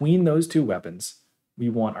between those 2 weapons, we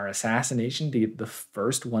want our Assassination to get the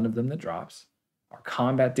first one of them that drops, our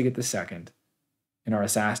Combat to get the second, and our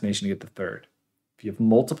Assassination to get the third. If you have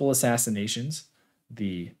multiple Assassinations,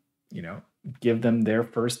 give them their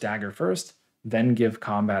first dagger first, then give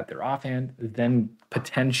Combat their offhand, then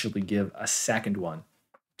potentially give a second one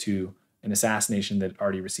to an Assassination that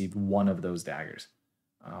already received one of those daggers.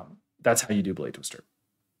 That's how you do Blade Twister.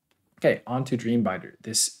 Okay, on to Dreambinder.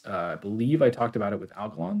 This, I believe I talked about it with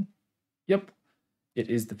Algalon. Yep, it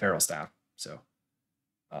is the Feral Staff, so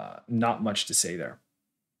not much to say there.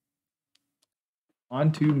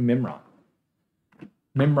 On to Mimron.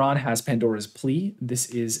 Mimron has Pandora's Plea. This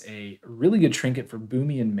is a really good trinket for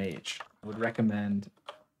Boomy and Mage. I would recommend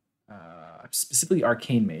specifically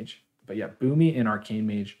Arcane Mage, but yeah, Boomy and Arcane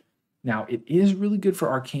Mage. Now, it is really good for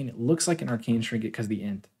Arcane. It looks like an Arcane trinket because of the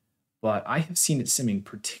int, but I have seen it simming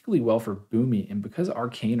particularly well for Boomy, and because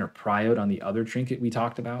Arcane are prioed on the other trinket we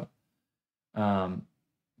talked about,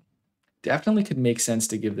 definitely could make sense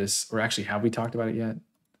to give this, or actually, have we talked about it yet?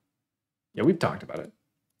 Yeah, we've talked about it.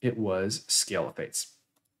 It was Scale of Fates.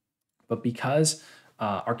 But because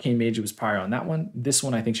Arcane Mage was prior on that one, this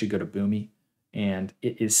one I think should go to Boomy, and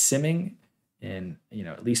it is simming, and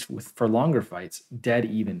at least for longer fights, dead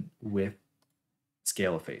even with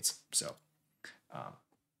Scale of Fates. So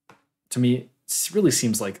to me, it really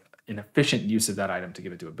seems like an efficient use of that item to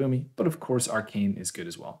give it to a Boomy, but of course Arcane is good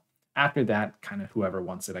as well. After that, kind of whoever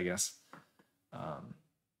wants it, I guess.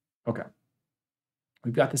 Okay.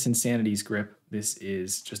 We've got this Insanity's Grip. This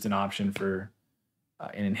is just an option for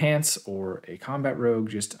an Enhance or a Combat Rogue,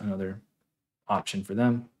 just another option for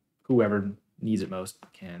them. Whoever needs it most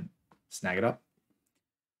can snag it up.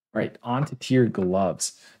 All right, on to Tiered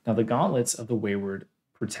Gloves. Now, the Gauntlets of the Wayward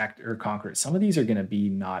Protector Conqueror, some of these are going to be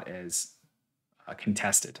not as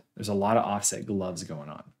contested. There's a lot of offset gloves going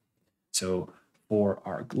on. So for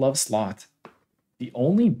our glove slot, the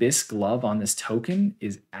only Bis glove on this token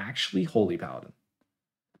is actually Holy Paladin.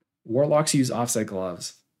 Warlocks use offset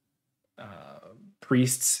gloves.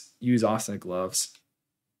 Priests use offset gloves.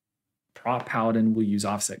 Prot Paladin will use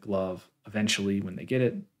offset glove eventually when they get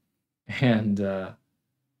it. And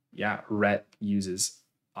yeah, Ret uses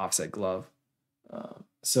offset glove.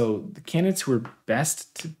 So the candidates who are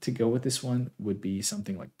best to go with this one would be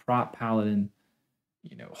something like Prot Paladin,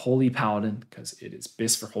 Holy Paladin, because it is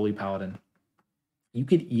Bis for Holy Paladin. You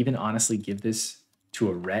could even honestly give this to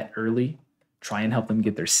a Ret early, try and help them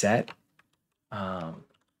get their set.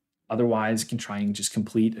 Otherwise, you can try and just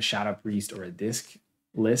complete a Shadow Priest or a Disc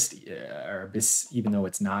list, or Bis, even though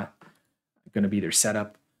it's not going to be their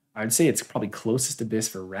setup. I would say it's probably closest to Bis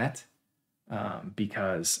for Ret,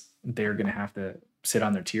 because they're going to have to sit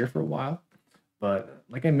on their tier for a while. But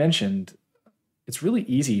like I mentioned, it's really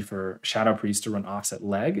easy for Shadow Priest to run offset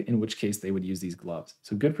leg, in which case they would use these gloves.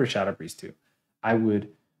 So good for Shadow Priest too. I would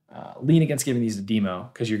lean against giving these to Demo,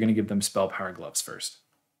 because you're going to give them spell power gloves first.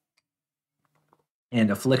 And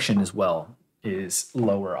Affliction as well is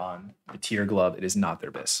lower on the tier glove. It is not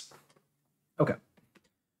their BIS. Okay.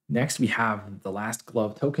 Next, we have the last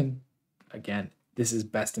glove token. Again, this is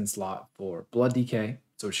best in slot for Blood Decay,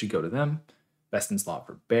 so it should go to them. Best in slot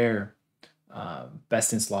for Bear.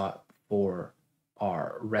 Best in slot for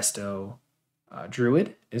our Resto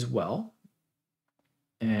Druid as well.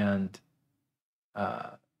 And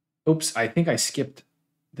oops, I think I skipped.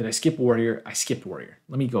 Did I skip Warrior? I skipped Warrior.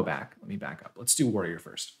 Let me go back. Let me back up. Let's do Warrior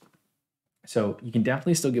first. So you can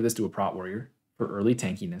definitely still give this to a Prot Warrior for early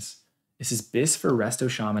tankiness. This is BIS for Resto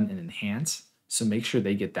Shaman and Enhance, so make sure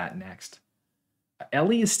they get that next.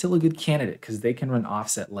 Ellie is still a good candidate because they can run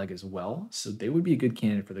offset leg as well, so they would be a good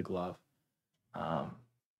candidate for the glove.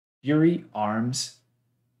 Fury, Arms,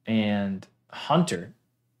 and Hunter,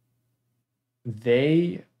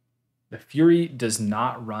 the Fury does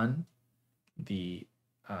not run the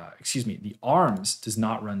Arms does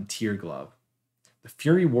not run tier glove. The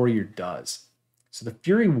Fury Warrior does. So the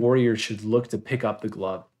Fury Warrior should look to pick up the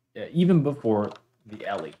glove even before the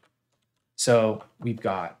Ellie. So we've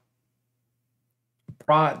got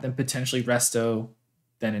Prot, then potentially Resto,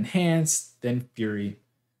 then Enhance, then Fury.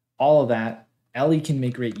 All of that. Ellie can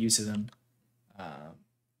make great use of them.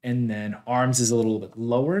 And then Arms is a little bit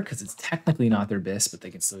lower because it's technically not their BIS, but they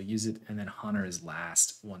can still use it. And then Hunter is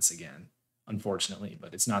last once again, unfortunately,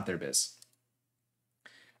 but it's not their BIS.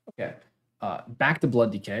 Okay, back to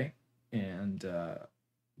Blood Decay. And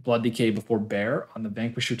Blood Decay before Bear on the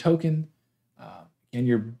Vanquisher token. And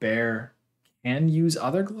your Bear can use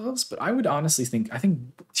other gloves, but I would honestly think, I think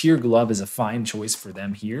tier glove is a fine choice for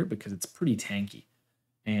them here because it's pretty tanky.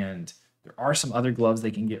 And there are some other gloves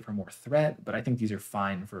they can get for more threat, but I think these are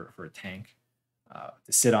fine for a tank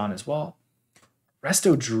to sit on as well.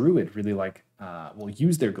 Resto Druid really will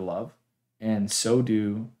use their glove, and so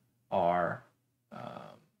do our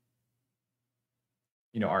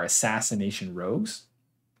our Assassination Rogues.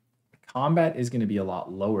 Combat is going to be a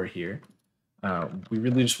lot lower here. We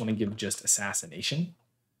really just want to give just Assassination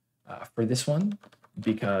for this one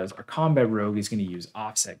because our Combat Rogue is going to use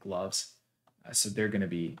offset gloves, so they're going to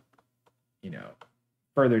be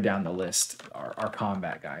further down the list, our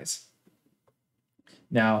combat guys.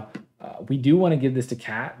 Now, we do want to give this to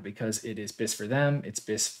Cat because it is BIS for them. It's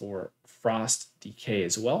BIS for Frost Decay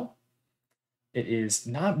as well. It is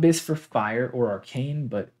not BIS for Fire or Arcane,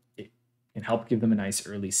 but it can help give them a nice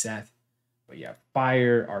early set. But yeah,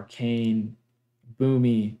 Fire, Arcane,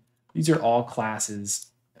 Boomy, these are all classes.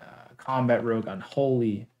 Combat Rogue,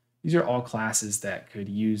 Unholy, these are all classes that could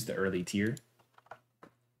use the early tier,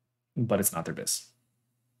 but it's not their BIS.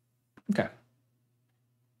 Okay.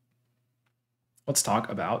 Let's talk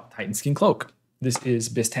about Titan Skin Cloak. This is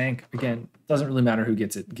BIS tank. Again, doesn't really matter who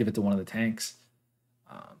gets it. Give it to one of the tanks.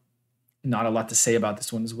 Not a lot to say about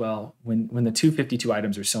this one as well. When the 252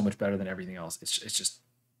 items are so much better than everything else, it's just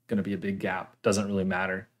going to be a big gap. Doesn't really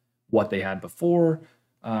matter what they had before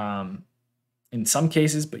in some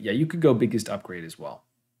cases, but yeah, you could go biggest upgrade as well.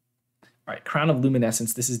 All right, Crown of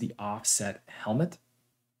Luminescence. This is the offset helmet.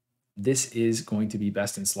 This is going to be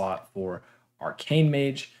best in slot for Arcane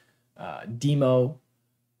Mage, Demo,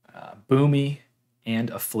 Boomy,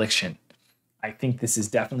 and Affliction. I think this is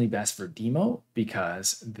definitely best for Demo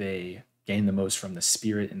because they gain the most from the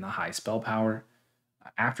Spirit and the high spell power.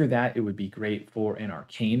 After that, it would be great for an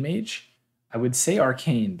Arcane Mage. I would say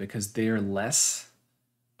Arcane because they're less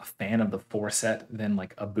a fan of the 4-set than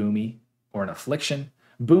like a Boomy or an Affliction.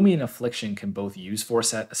 Boomy and Affliction can both use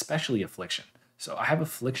 4-set, especially Affliction. So I have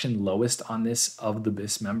Affliction lowest on this of the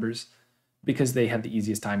BIS members because they have the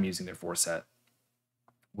easiest time using their 4-set,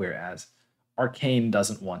 whereas Arcane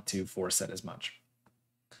doesn't want to 4-set as much.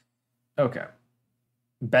 Okay.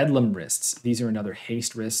 Bedlam wrists. These are another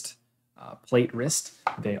haste wrist, plate wrist.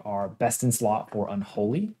 They are best in slot for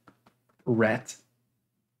Unholy, Ret,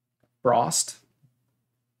 Frost,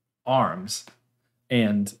 Arms,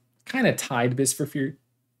 and kind of tied BIS for Fury.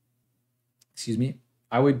 Excuse me.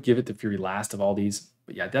 I would give it to Fury last of all these,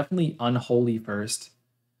 but yeah, definitely Unholy first.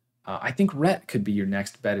 I think Ret could be your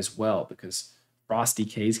next bet as well because Frost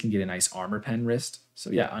Decays can get a nice armor pen wrist.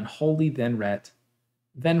 So yeah, Unholy, then Ret,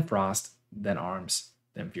 then Frost, then Arms,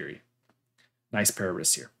 then Fury. Nice pair of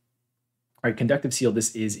wrists here. All right, Conductive Seal.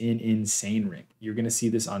 This is an insane ring. You're going to see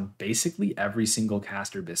this on basically every single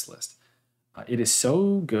caster BIS list. It is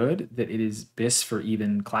so good that it is BIS for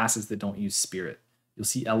even classes that don't use Spirit. You'll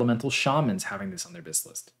see Elemental Shamans having this on their BIS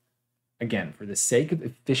list. Again, for the sake of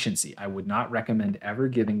efficiency, I would not recommend ever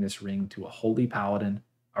giving this ring to a Holy Paladin,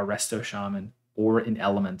 a Resto Shaman, or an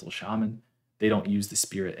Elemental Shaman. They don't use the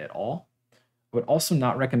Spirit at all. I would also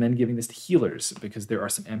not recommend giving this to healers because there are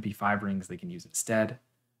some MP5 rings they can use instead.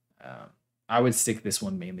 I would stick this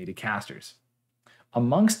one mainly to casters.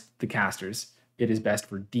 Amongst the casters, it is best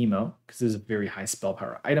for Demo, because this is a very high spell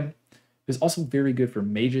power item. It's also very good for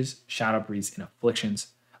mages, shadow priests, and afflictions.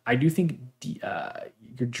 I do think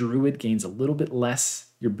your druid gains a little bit less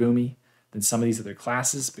your boomy than some of these other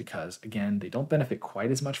classes because, again, they don't benefit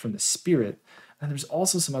quite as much from the spirit. And there's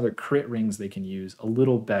also some other crit rings they can use a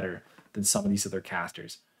little better than some of these other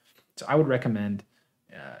casters. So I would recommend,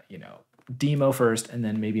 Demo first, and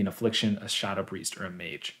then maybe an affliction, a shadow priest, or a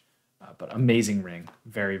mage. But amazing ring,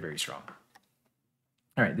 very, very strong.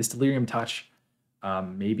 All right, this delirium touch,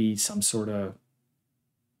 maybe some sort of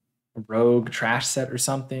rogue trash set or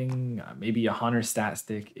something, maybe a hunter stat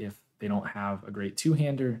stick if they don't have a great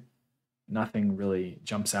two-hander. Nothing really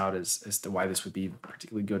jumps out as to why this would be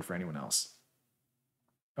particularly good for anyone else.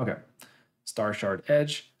 Okay, Star Shard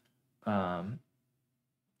Edge. There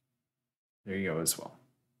you go as well.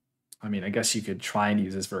 I mean, I guess you could try and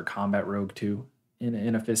use this for a combat rogue too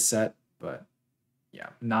in a fist set, but yeah,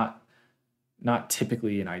 not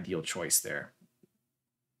typically an ideal choice there.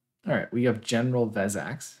 All right, we have General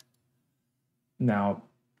Vezax. Now,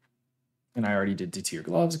 and I already did Detir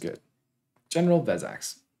Gloves, good. General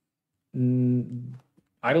Vezax.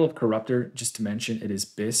 Idol of Corruptor, just to mention, it is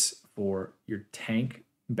BIS for your tank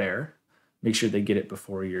bear. Make sure they get it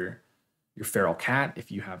before your feral cat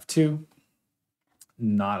if you have two.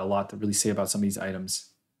 Not a lot to really say about some of these items.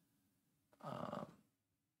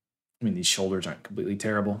 I mean, these shoulders aren't completely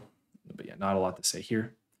terrible, but yeah, not a lot to say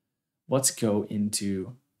here. Let's go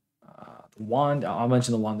into the wand. I'll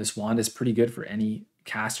mention the wand. This wand is pretty good for any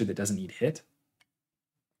caster that doesn't need hit.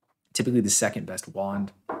 Typically the second best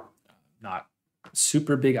wand. Not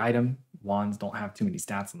super big item. Wands don't have too many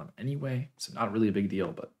stats on them anyway, so not really a big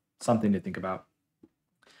deal, but something to think about.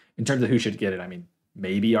 In terms of who should get it, I mean,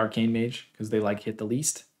 maybe Arcane Mage, because they like hit the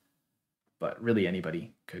least, but really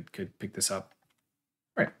anybody could pick this up.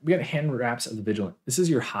 All right, we got Hand Wraps of the Vigilant. This is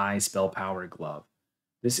your high spell power glove.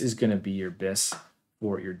 This is going to be your BIS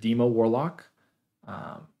for your Demo Warlock.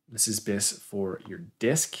 This is BIS for your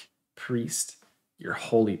Disc Priest, your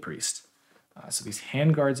Holy Priest. So these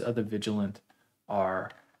Handguards of the Vigilant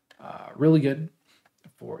are really good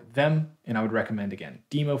for them, and I would recommend, again,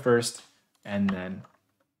 Demo first, and then,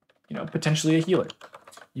 potentially a healer.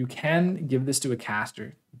 You can give this to a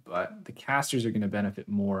caster, but the casters are going to benefit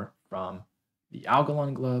more from the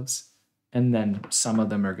Algalon gloves, and then some of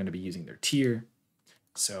them are going to be using their tier.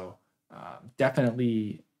 So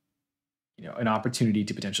definitely, an opportunity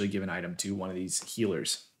to potentially give an item to one of these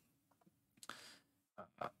healers.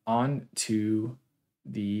 On to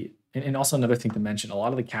the, and also another thing to mention, a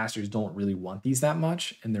lot of the casters don't really want these that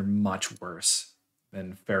much, and they're much worse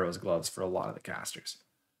than Pharaoh's gloves for a lot of the casters.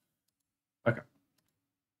 Okay.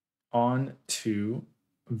 On to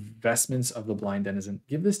Vestments of the Blind Denizen.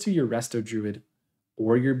 Give this to your Resto Druid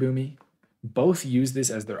or your Boomy. Both use this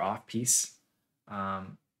as their off piece.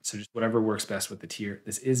 So just whatever works best with the tier.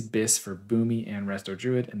 This is BIS for Boomy and Resto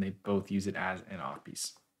Druid, and they both use it as an off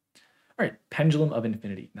piece. All right, Pendulum of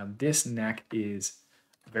Infinity. Now this neck is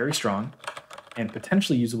very strong and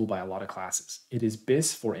potentially usable by a lot of classes. It is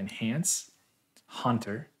BIS for Enhance,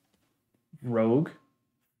 Hunter, Rogue,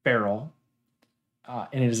 Feral,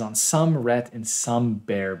 and it is on some Ret and some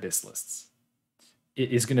Bear BIS lists.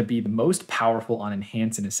 It is going to be the most powerful on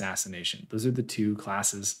Enhance and Assassination. Those are the two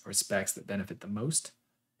classes or specs that benefit the most.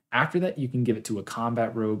 After that, you can give it to a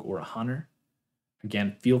Combat Rogue or a Hunter.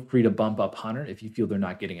 Again, feel free to bump up Hunter if you feel they're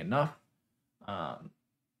not getting enough.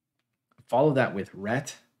 Follow that with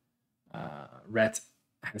Ret. Ret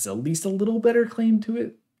has at least a little better claim to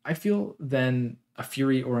it, I feel, than a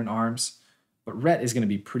Fury or an Arms. But Ret is going to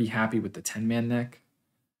be pretty happy with the 10-man neck.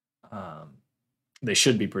 They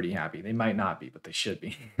should be pretty happy. They might not be, but they should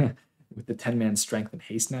be with the 10-man strength and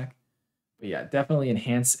haste neck. But yeah, definitely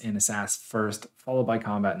Enhance and Assass first, followed by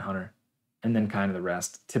Combat and Hunter, and then kind of the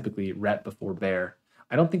rest. Typically Ret before Bear.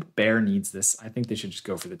 I don't think Bear needs this. I think they should just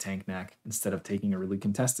go for the tank neck instead of taking a really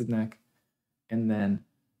contested neck. And then,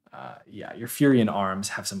 yeah, your Fury and Arms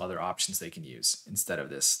have some other options they can use instead of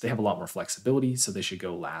this. They have a lot more flexibility, so they should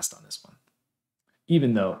go last on this one.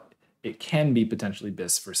 Even though it can be potentially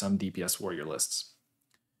BIS for some DPS warrior lists.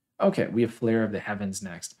 Okay, we have Flare of the Heavens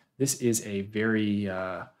next. This is a very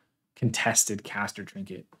contested caster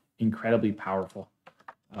trinket, incredibly powerful.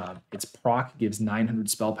 Its proc gives 900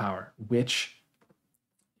 spell power, which,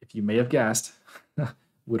 if you may have guessed,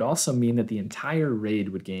 would also mean that the entire raid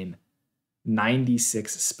would gain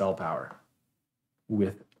 96 spell power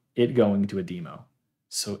with it going to a demo.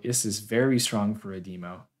 So this is very strong for a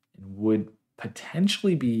demo and would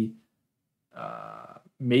potentially be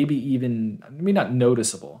maybe even, maybe not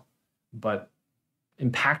noticeable, but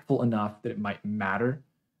impactful enough that it might matter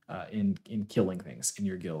in killing things in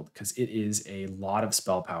your guild, because it is a lot of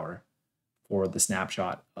spell power for the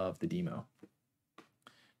snapshot of the demo.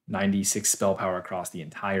 96 spell power across the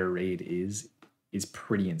entire raid is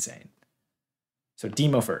pretty insane. So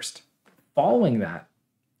demo first. Following that,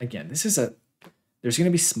 again, there's going to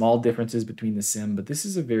be small differences between the sim, but this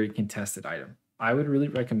is a very contested item. I would really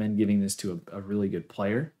recommend giving this to a really good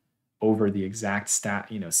player over the exact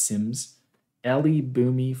stat, sims. Ellie,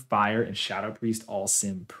 Boomy, Fire, and Shadow Priest all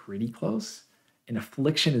sim pretty close. And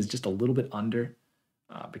Affliction is just a little bit under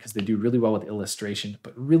because they do really well with illustration,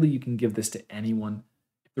 but really you can give this to anyone.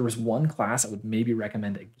 If there was one class I would maybe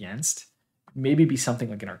recommend against, maybe be something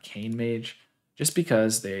like an Arcane Mage, just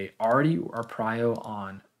because they already are prio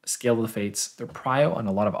on Scale of the Fates. They're prio on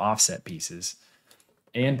a lot of offset pieces,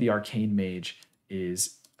 and the Arcane Mage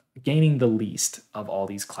is gaining the least of all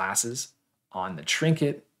these classes on the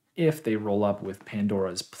Trinket if they roll up with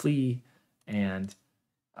Pandora's Plea and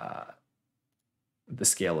the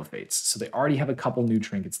Scale of Fates. So they already have a couple new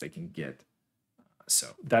trinkets they can get.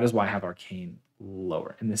 So that is why I have Arcane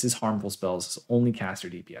lower. And this is harmful spells, so only caster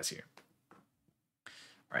DPS here.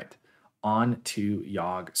 All right, on to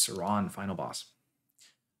Yogg Saron, final boss.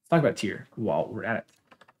 Let's talk about tier while we're at it.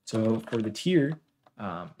 So for the tier,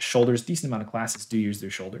 shoulders, decent amount of classes do use their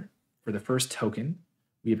shoulder. For the first token,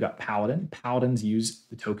 we've got Paladin. Paladins use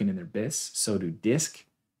the token in their bis. So do Disc,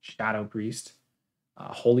 Shadow Priest.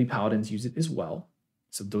 Holy Paladins use it as well.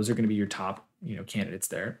 So those are going to be your top, candidates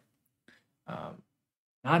there.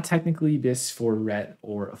 Not technically bis for Ret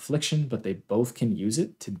or Affliction, but they both can use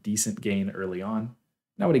it to decent gain early on.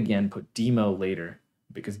 And I would again put Demo later,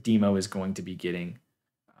 because Demo is going to be getting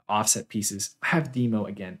offset pieces. I have Demo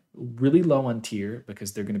again really low on tier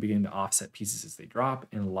because they're going to be getting the offset pieces as they drop,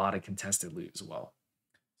 and a lot of contested loot as well.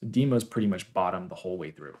 So Demo's pretty much bottom the whole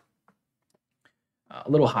way through.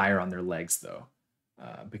 A little higher on their legs though,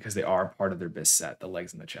 because they are part of their bis set, the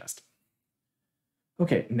legs and the chest.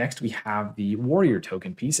 Okay, next we have the Warrior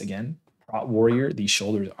token piece. Again, Warrior, these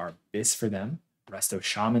shoulders are bis for them. Resto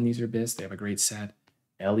Shaman, these are bis. They have a great set.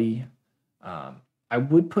 Ellie, I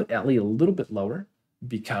would put Ellie a little bit lower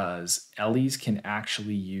because Ellies can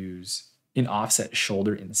actually use an offset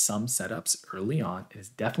shoulder in some setups early on. It is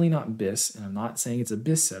definitely not bis, and I'm not saying it's a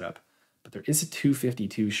bis setup, but there is a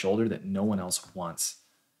 252 shoulder that no one else wants,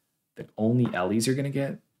 that only Ellies are going to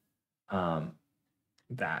get,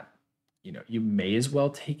 that you may as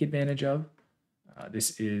well take advantage of.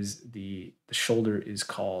 This is the shoulder is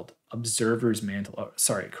called Observer's Mantle. Oh,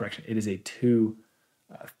 sorry, correction. It is a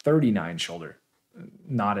 239 shoulder,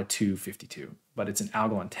 not a 252, but it's an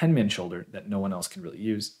Algalon 10-man shoulder that no one else can really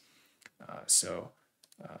use. So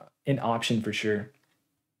an option for sure.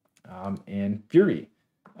 And Fury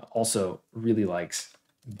also really likes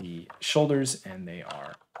the shoulders, and they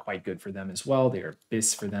are quite good for them as well. They are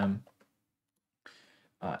bis for them.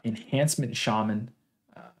 Enhancement Shaman,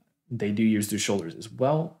 they do use their shoulders as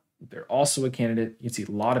well. They're also a candidate. You can see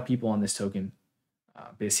a lot of people on this token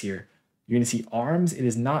bis here. You're going to see Arms. It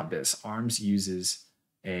is not bis. Arms uses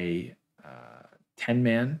a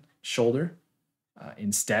 10-man shoulder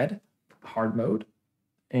instead, hard mode.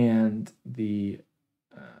 And the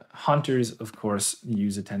Hunters, of course,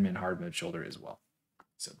 use a 10-man hard mode shoulder as well.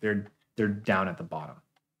 So they're down at the bottom.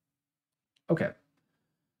 Okay.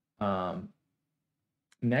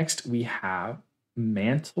 Next, we have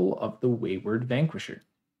Mantle of the Wayward Vanquisher.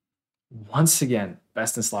 Once again,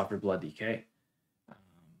 best in slot for Blood DK.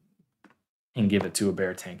 And give it to a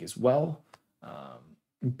Bear Tank as well.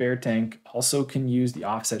 Bear Tank also can use the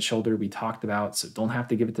offset shoulder we talked about, so don't have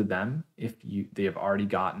to give it to them if they have already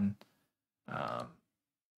gotten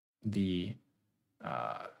the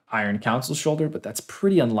Iron Council shoulder, but that's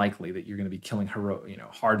pretty unlikely that you're going to be killing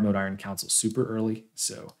hard mode Iron Council super early.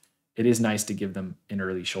 So it is nice to give them an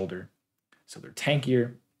early shoulder. So they're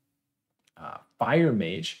tankier. Fire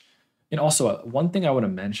Mage. And also one thing I want to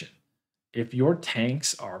mention, if your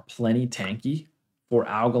tanks are plenty tanky for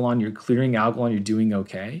Algalon, you're clearing Algalon, you're doing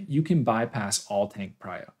okay, you can bypass all tank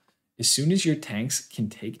prio. As soon as your tanks can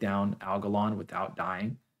take down Algalon without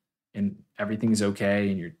dying and everything is okay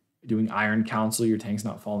and you're doing Iron Council, your tank's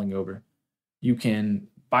not falling over, you can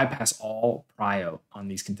bypass all prio on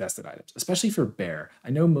these contested items, especially for Bear. I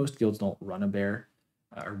know most guilds don't run a Bear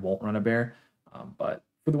or won't run a Bear, but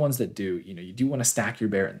for the ones that do, you do want to stack your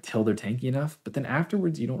Bear until they're tanky enough, but then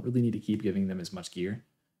afterwards you don't really need to keep giving them as much gear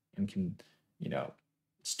and can,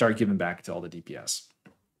 start giving back to all the DPS.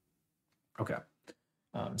 Okay.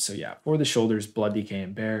 So yeah, for the shoulders, Blood DK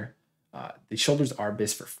and Bear, the shoulders are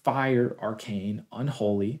bis for Fire, Arcane,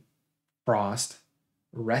 Unholy, Frost,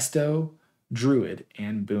 Resto, Druid,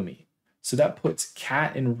 and Boomy. So that puts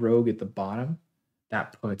Cat and Rogue at the bottom.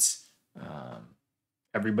 That puts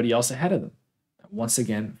everybody else ahead of them. Once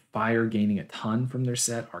again, Fire gaining a ton from their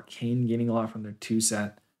set, Arcane gaining a lot from their 2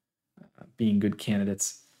 set, being good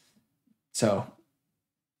candidates. So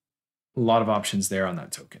a lot of options there on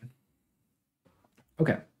that token.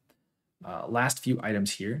 Okay, last few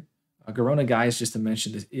items here. Garona Guys, just to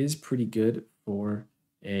mention, this is pretty good for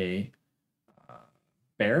a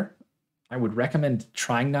bear. I would recommend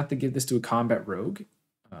trying not to give this to a combat rogue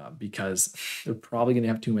because they're probably going to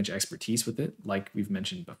have too much expertise with it, like we've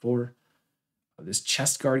mentioned before. This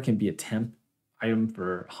chest guard can be a temp item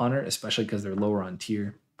for Hunter, especially because they're lower on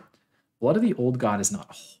tier. Blood of the Old God is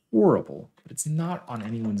not horrible, but it's not on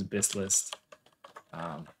anyone's BIS list.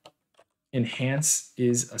 Enhance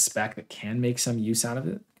is a spec that can make some use out of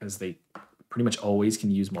it because they pretty much always can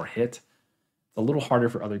use more hit. It's a little harder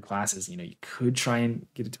for other classes. You know, you could try and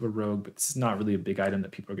get it to a rogue, but this is not really a big item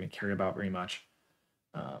that people are going to care about very much.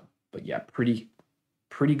 But yeah, pretty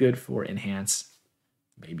good for enhance.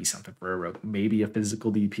 Maybe something for a rogue. Maybe a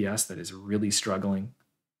physical DPS that is really struggling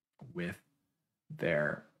with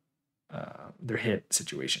their hit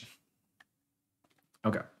situation.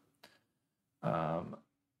 Okay.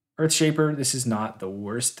 Earthshaper, this is not the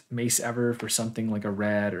worst mace ever for something like a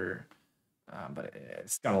red or, but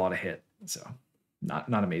it's got a lot of hit, so not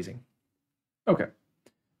amazing. Okay.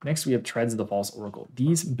 Next, we have Treads of the False Oracle.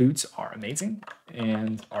 These boots are amazing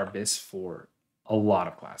and are BIS for a lot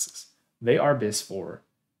of classes. They are BIS for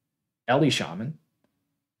Ellie Shaman.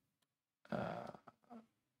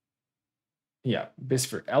 BIS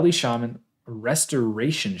for Ellie Shaman,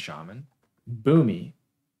 Restoration Shaman, Boomy,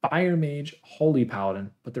 Fire Mage, Holy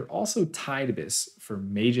Paladin, but they're also tied BIS for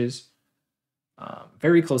mages,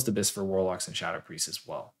 very close to BIS for Warlocks and Shadow Priests as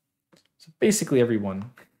well. So basically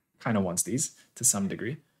everyone kind of wants these to some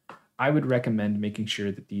degree. I would recommend making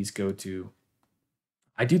sure that these go to,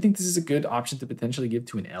 I do think this is a good option to potentially give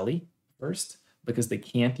to an Ellie first, because they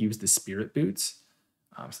can't use the Spirit Boots.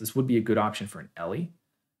 So this would be a good option for an Ellie.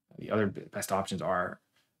 The other best options are,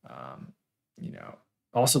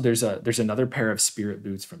 also there's another pair of Spirit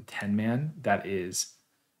Boots from 10-man that is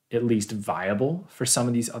at least viable for some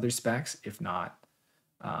of these other specs, if not,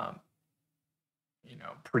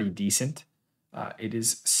 pretty decent. It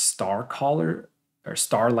is Star Collar or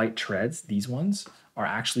Starlight Treads. These ones are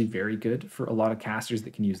actually very good for a lot of casters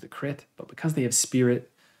that can use the crit, but because they have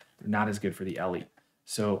Spirit, they're not as good for the Ellie.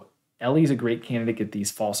 So Ellie is a great candidate. Get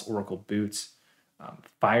these False Oracle boots.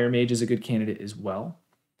 Fire Mage is a good candidate as well.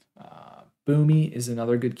 Boomy is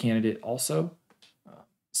another good candidate also.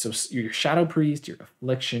 So your Shadow Priest, your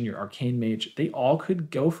Affliction, your Arcane Mage, they all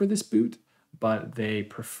could go for this boot, but they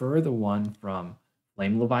prefer the one from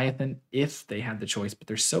Flame Leviathan if they had the choice, but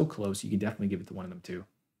they're so close, you can definitely give it to one of them too.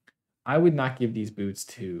 I would not give these boots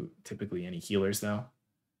to typically any healers though,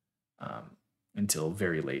 until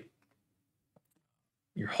very late.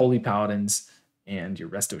 Your Holy Paladins and your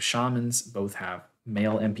Resto Shamans both have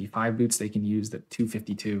male MP5 boots they can use, that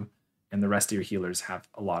 252, and the rest of your healers have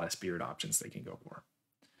a lot of spirit options they can go for.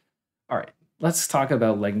 All right, let's talk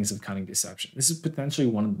about Leggings of Cunning Deception. This is potentially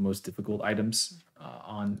one of the most difficult items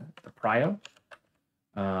on the Prio.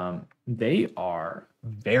 They are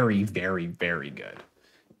very, very, very good.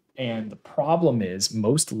 And the problem is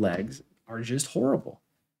most legs are just horrible.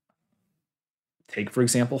 Take, for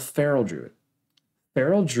example, Feral Druid.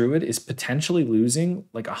 Feral Druid is potentially losing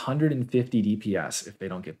like 150 DPS if they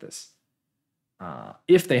don't get this.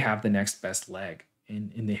 If they have the next best leg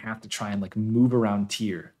and they have to try and like move around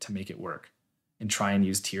tier to make it work and try and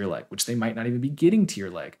use tier leg, which they might not even be getting tier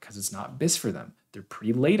leg because it's not BIS for them. They're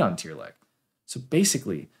pretty late on tier leg. So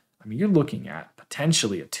basically, I mean, you're looking at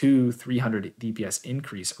potentially a 200-300 DPS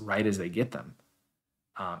increase right as they get them.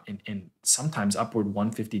 And sometimes upward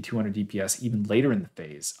 150, 200 DPS even later in the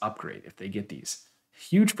phase upgrade if they get these.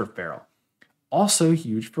 Huge for Feral. Also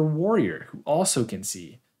huge for Warrior, who also can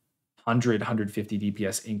see 100, 150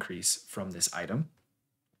 DPS increase from this item.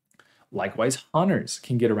 Likewise, Hunters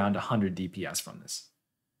can get around 100 DPS from this.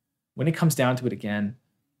 When it comes down to it again,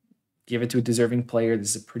 give it to a deserving player.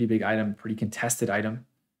 This is a pretty big item, pretty contested item.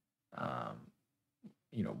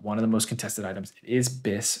 One of the most contested items. It is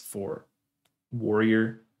BIS for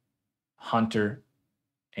Warrior, Hunter,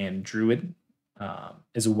 and Druid,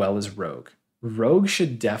 as well as Rogue. Rogue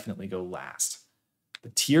should definitely go last. The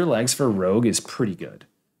tier legs for Rogue is pretty good,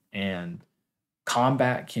 and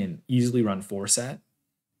Combat can easily run 4-set,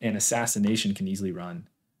 and Assassination can easily run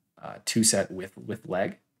 2-set with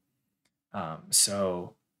leg.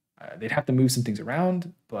 So they'd have to move some things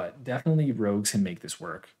around, but definitely Rogues can make this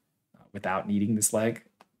work without needing this leg.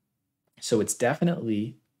 So it's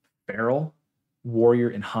definitely Feral, Warrior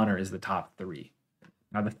and Hunter is the top 3.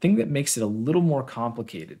 Now, the thing that makes it a little more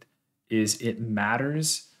complicated is it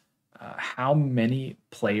matters how many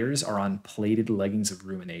players are on plated leggings of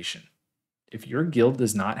rumination. If your guild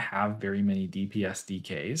does not have very many DPS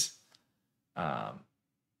DKs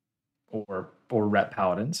or Ret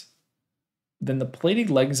Paladins, then the plated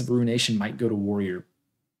leggings of rumination might go to Warrior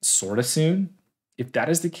sort of soon. If that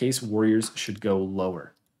is the case, Warriors should go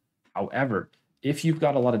lower. However, if you've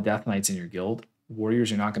got a lot of Death Knights in your guild,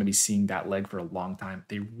 Warriors are not going to be seeing that leg for a long time.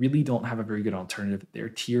 They really don't have a very good alternative. Their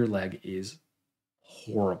tier leg is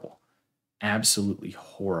horrible. Absolutely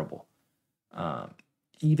horrible.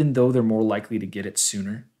 Even though they're more likely to get it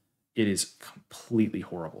sooner, it is completely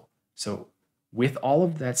horrible. So with all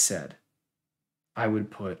of that said, I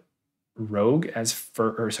would put Rogue as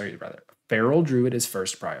Feral Druid as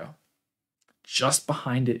first prio. Just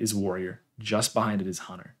behind it is Warrior. Just behind it is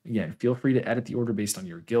Hunter. Again, feel free to edit the order based on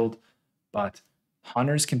your guild, but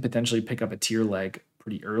Hunters can potentially pick up a tier leg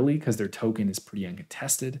pretty early because their token is pretty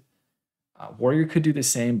uncontested. Warrior could do the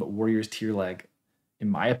same, but Warrior's tier leg, in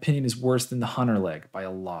my opinion, is worse than the Hunter leg by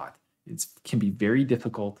a lot. It can be very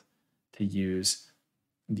difficult to use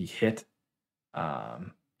the hit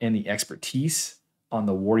and the expertise on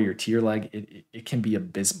the Warrior tier leg. It can be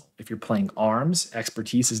abysmal. If you're playing arms,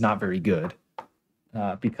 expertise is not very good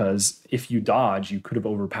because if you dodge, you could have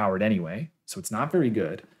overpowered anyway. So it's not very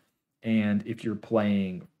good. And if you're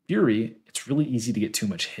playing Fury, it's really easy to get too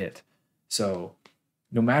much hit. So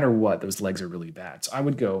no matter what, those legs are really bad. So I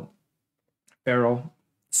would go Feral,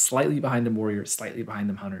 slightly behind them Warrior, slightly behind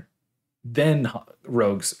them Hunter, then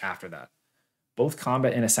Rogues after that. Both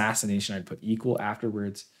Combat and Assassination I'd put equal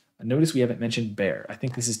afterwards. Notice we haven't mentioned Bear. I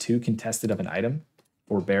think this is too contested of an item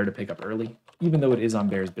for Bear to pick up early, even though it is on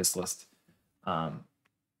Bear's BIS list.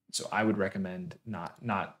 So I would recommend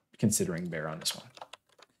not considering Bear on this one.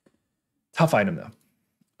 Tough item, though.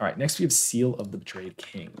 All right, next we have Seal of the Betrayed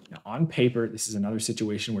King. Now, on paper, this is another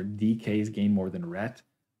situation where DKs gain more than Ret.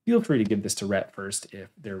 Feel free to give this to Ret first if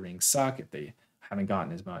their rings suck, if they haven't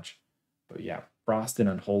gotten as much. But yeah, Frost and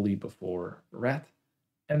Unholy before Ret.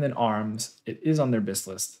 And then Arms, it is on their BIS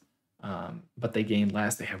list, but they gain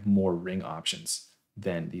less. They have more ring options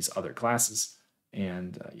than these other classes.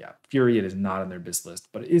 And yeah, Fury, it is not on their BIS list,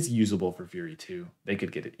 but it is usable for Fury too. They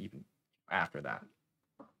could get it even after that.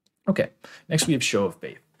 Okay, next we have Show of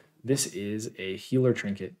Faith. This is a healer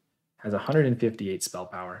trinket, has 158 spell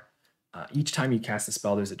power. Each time you cast a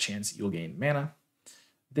spell, there's a chance you'll gain mana.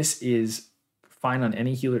 This is fine on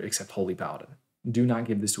any healer except Holy Paladin. Do not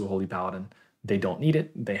give this to a Holy Paladin. They don't need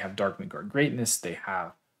it. They have Dark Midgard Greatness. They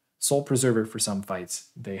have Soul Preserver for some fights.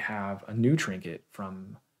 They have a new trinket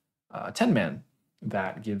from 10-man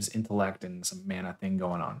that gives intellect and some mana thing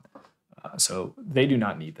going on. So they do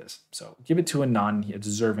not need this. So give it to a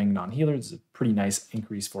deserving non-healer. It's a pretty nice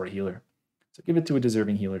increase for a healer. So give it to a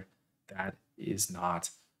deserving healer that is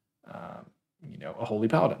not, a Holy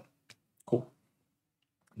Paladin. Cool.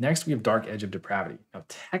 Next, we have Dark Edge of Depravity. Now,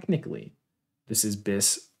 technically, this is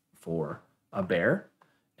BIS for a Bear,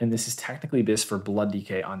 and this is technically BIS for Blood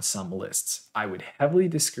DK on some lists. I would heavily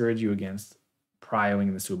discourage you against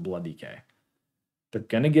prioing this to a Blood DK. They're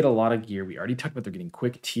going to get a lot of gear. We already talked about they're getting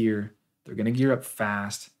quick tier. They're going to gear up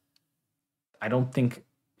fast. I don't think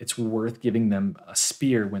it's worth giving them a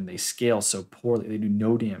spear when they scale so poorly. They do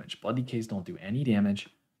no damage. Blood DKs don't do any damage.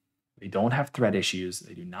 They don't have threat issues.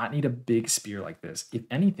 They do not need a big spear like this. If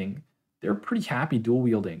anything, they're pretty happy dual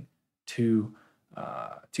wielding two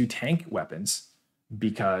tank weapons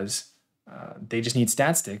because they just need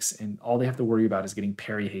stat sticks, and all they have to worry about is getting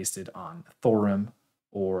parry hasted on Thorim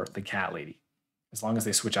or the Cat Lady. As long as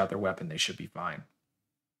they switch out their weapon, they should be fine.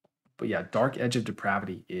 But yeah, Dark Edge of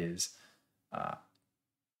Depravity is, I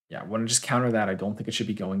want to just counter that. I don't think it should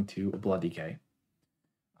be going to a Blood DK.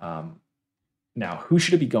 Now, who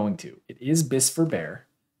should it be going to? It is BIS for Bear,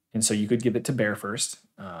 and so you could give it to Bear first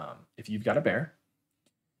if you've got a Bear.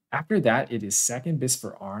 After that, it is second BIS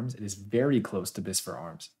for Arms. It is very close to BIS for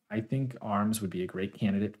Arms. I think Arms would be a great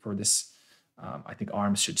candidate for this. I think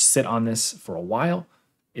Arms should sit on this for a while.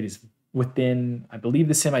 It is within, I believe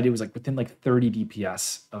the sim I did was within 30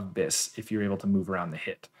 DPS of BIS if you're able to move around the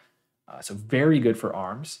hit. So very good for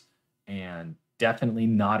Arms, and definitely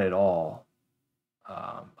not at all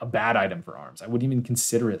a bad item for Arms. I wouldn't even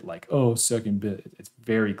consider it second BIS. It's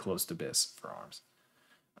very close to BIS for Arms.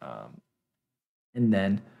 And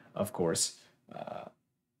then, of course,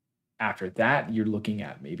 after that, you're looking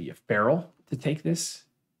at maybe a Feral to take this.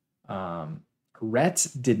 Ret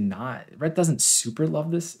doesn't super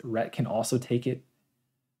love this. Ret can also take it.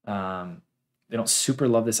 They don't super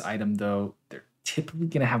love this item, though. They're typically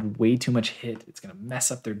going to have way too much hit. It's going to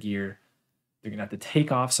mess up their gear. They're going to have to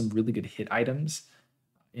take off some really good hit items.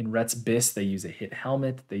 In Rhett's Bis, they use a hit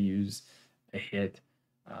helmet. They use a hit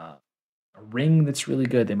a ring that's really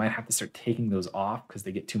good. They might have to start taking those off because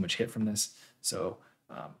they get too much hit from this. So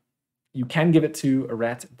you can give it to a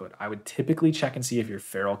Rhett, but I would typically check and see if your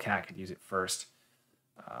Feral Cat could use it first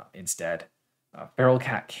instead. Feral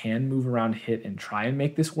Cat can move around, hit, and try and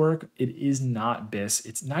make this work. It is not Bis.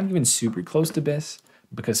 It's not even super close to Bis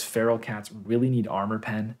because Feral Cats really need Armor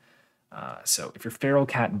Pen. So if your Feral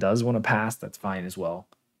Cat does want to pass, that's fine as well.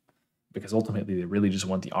 Because ultimately they really just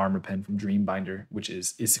want the Armor Pen from Dreambinder, which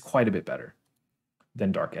is quite a bit better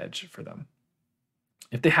than Dark Edge for them.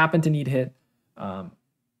 If they happen to need hit,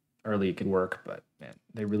 early it could work, but man,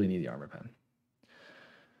 they really need the Armor Pen.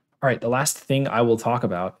 All right, the last thing I will talk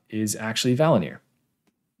about is actually Valinir.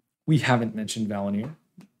 We haven't mentioned Valinir.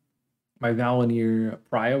 My Valinir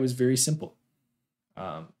Prio is very simple.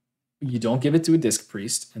 You don't give it to a Disc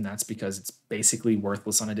Priest, and that's because it's basically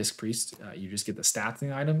worthless on a Disc Priest. You just get the stats in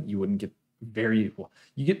the item. You wouldn't get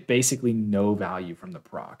you get basically no value from the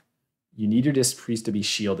proc. You need your Disc Priest to be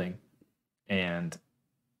shielding, and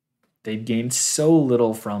they gained so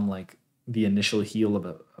little from like the initial heal of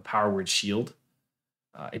a Power Word Shield.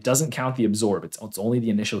 It doesn't count the Absorb. It's only the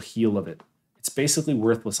initial heal of it. It's basically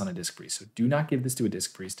worthless on a Disc Priest, so do not give this to a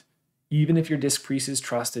Disc Priest. Even if your Disc Priest is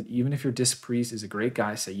trusted, even if your Disc Priest is a great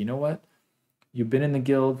guy, say, you know what? You've been in the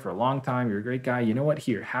guild for a long time. You're a great guy. You know what?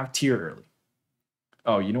 Here, have Tear early.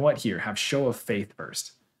 Oh, you know what? Here, have Show of Faith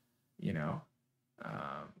first.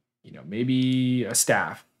 Maybe a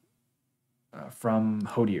staff from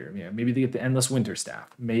Hodir. Yeah, maybe they get the Endless Winter Staff.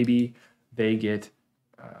 Maybe they get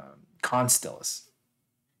Constellus.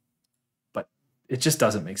 But it just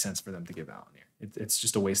doesn't make sense for them to give Valinir. It's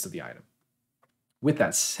just a waste of the item. With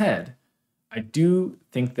that said, I do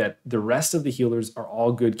think that the rest of the healers are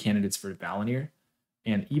all good candidates for Valinir.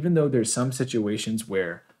 And even though there's some situations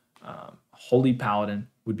where Holy Paladin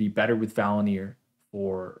would be better with Valinir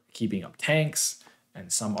for keeping up tanks,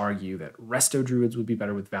 and some argue that Resto Druids would be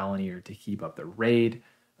better with Valinir to keep up the raid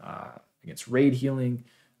against raid healing.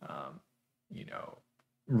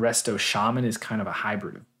 Resto Shaman is kind of a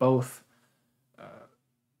hybrid of both.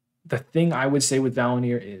 The thing I would say with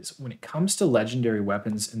Valinir is when it comes to legendary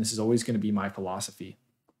weapons, and this is always going to be my philosophy,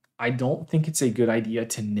 I don't think it's a good idea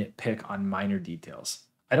to nitpick on minor details.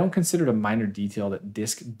 I don't consider it a minor detail that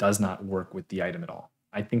Disc does not work with the item at all.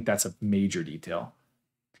 I think that's a major detail.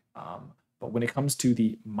 But when it comes to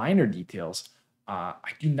the minor details,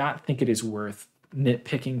 I do not think it is worth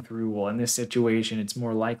nitpicking through, well, in this situation, it's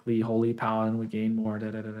more likely Holy Paladin would gain more,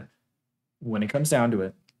 When it comes down to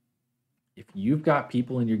it, if you've got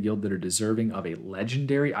people in your guild that are deserving of a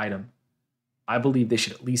legendary item, I believe they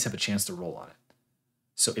should at least have a chance to roll on it.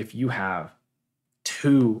 So if you have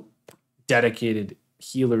 2 dedicated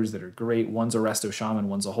healers that are great, one's a Resto Shaman,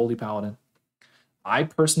 one's a Holy Paladin, I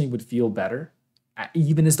personally would feel better,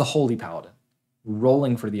 even as the Holy Paladin,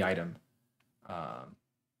 rolling for the item,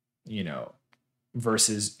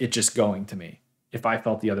 versus it just going to me if I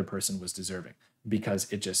felt the other person was deserving. Because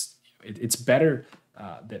it's better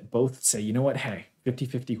that both say, you know what, hey,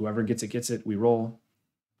 50-50, whoever gets it, we roll,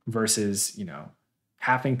 versus,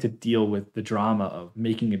 having to deal with the drama of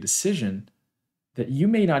making a decision that you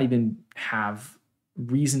may not even have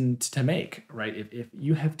reason to make, right? If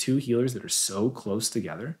you have 2 healers that are so close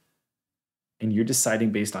together and you're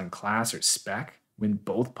deciding based on class or spec when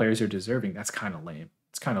both players are deserving, that's kind of lame.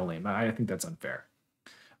 It's kind of lame. I think that's unfair.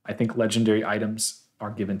 I think legendary items are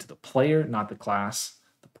given to the player, not the class,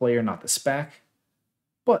 the player, not the spec.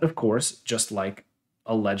 But of course, just like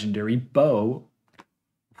a legendary bow,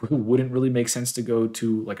 wouldn't really make sense to go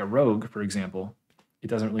to like a rogue, for example. It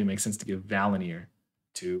doesn't really make sense to give Valinir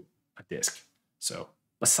to a Disc. So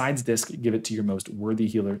besides Disc, give it to your most worthy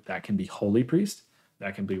healer. That can be Holy Priest,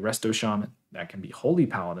 that can be Resto Shaman, that can be Holy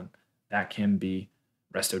Paladin, that can be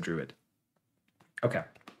Resto Druid. Okay,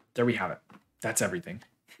 there we have it. That's everything.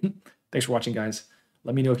 Thanks for watching, guys.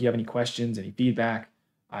 Let me know if you have any questions, any feedback.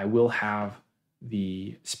 I will have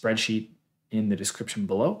the spreadsheet in the description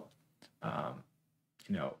below.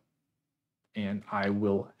 And I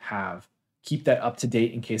will keep that up to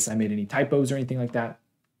date in case I made any typos or anything like that.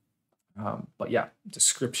 But yeah,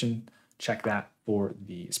 description, check that for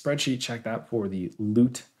the spreadsheet, check that for the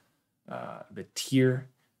loot, the tier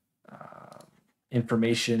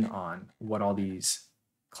information on what all these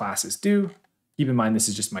classes do. Keep in mind, this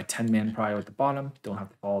is just my 10-man prio at the bottom. Don't have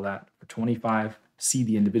to follow that. For 25, see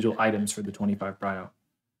the individual items for the 25 prio.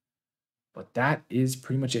 But that is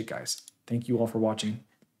pretty much it, guys. Thank you all for watching.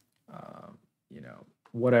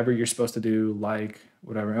 Whatever you're supposed to do, like,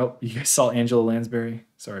 whatever. Oh, you guys saw Angela Lansbury.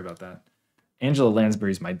 Sorry about that. Angela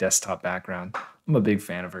Lansbury's my desktop background. I'm a big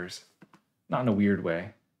fan of hers. Not in a weird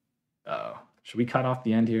way. Oh, should we cut off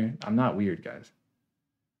the end here? I'm not weird, guys.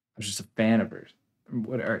 I'm just a fan of hers.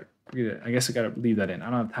 What? All right, forget it. I guess I gotta leave that in.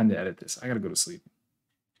 I don't have time to edit this. I gotta go to sleep.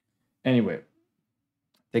 Anyway,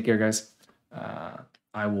 take care, guys.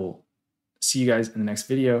 I will see you guys in the next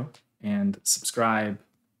video, and subscribe,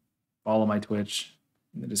 follow my Twitch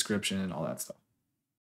in the description and all that stuff.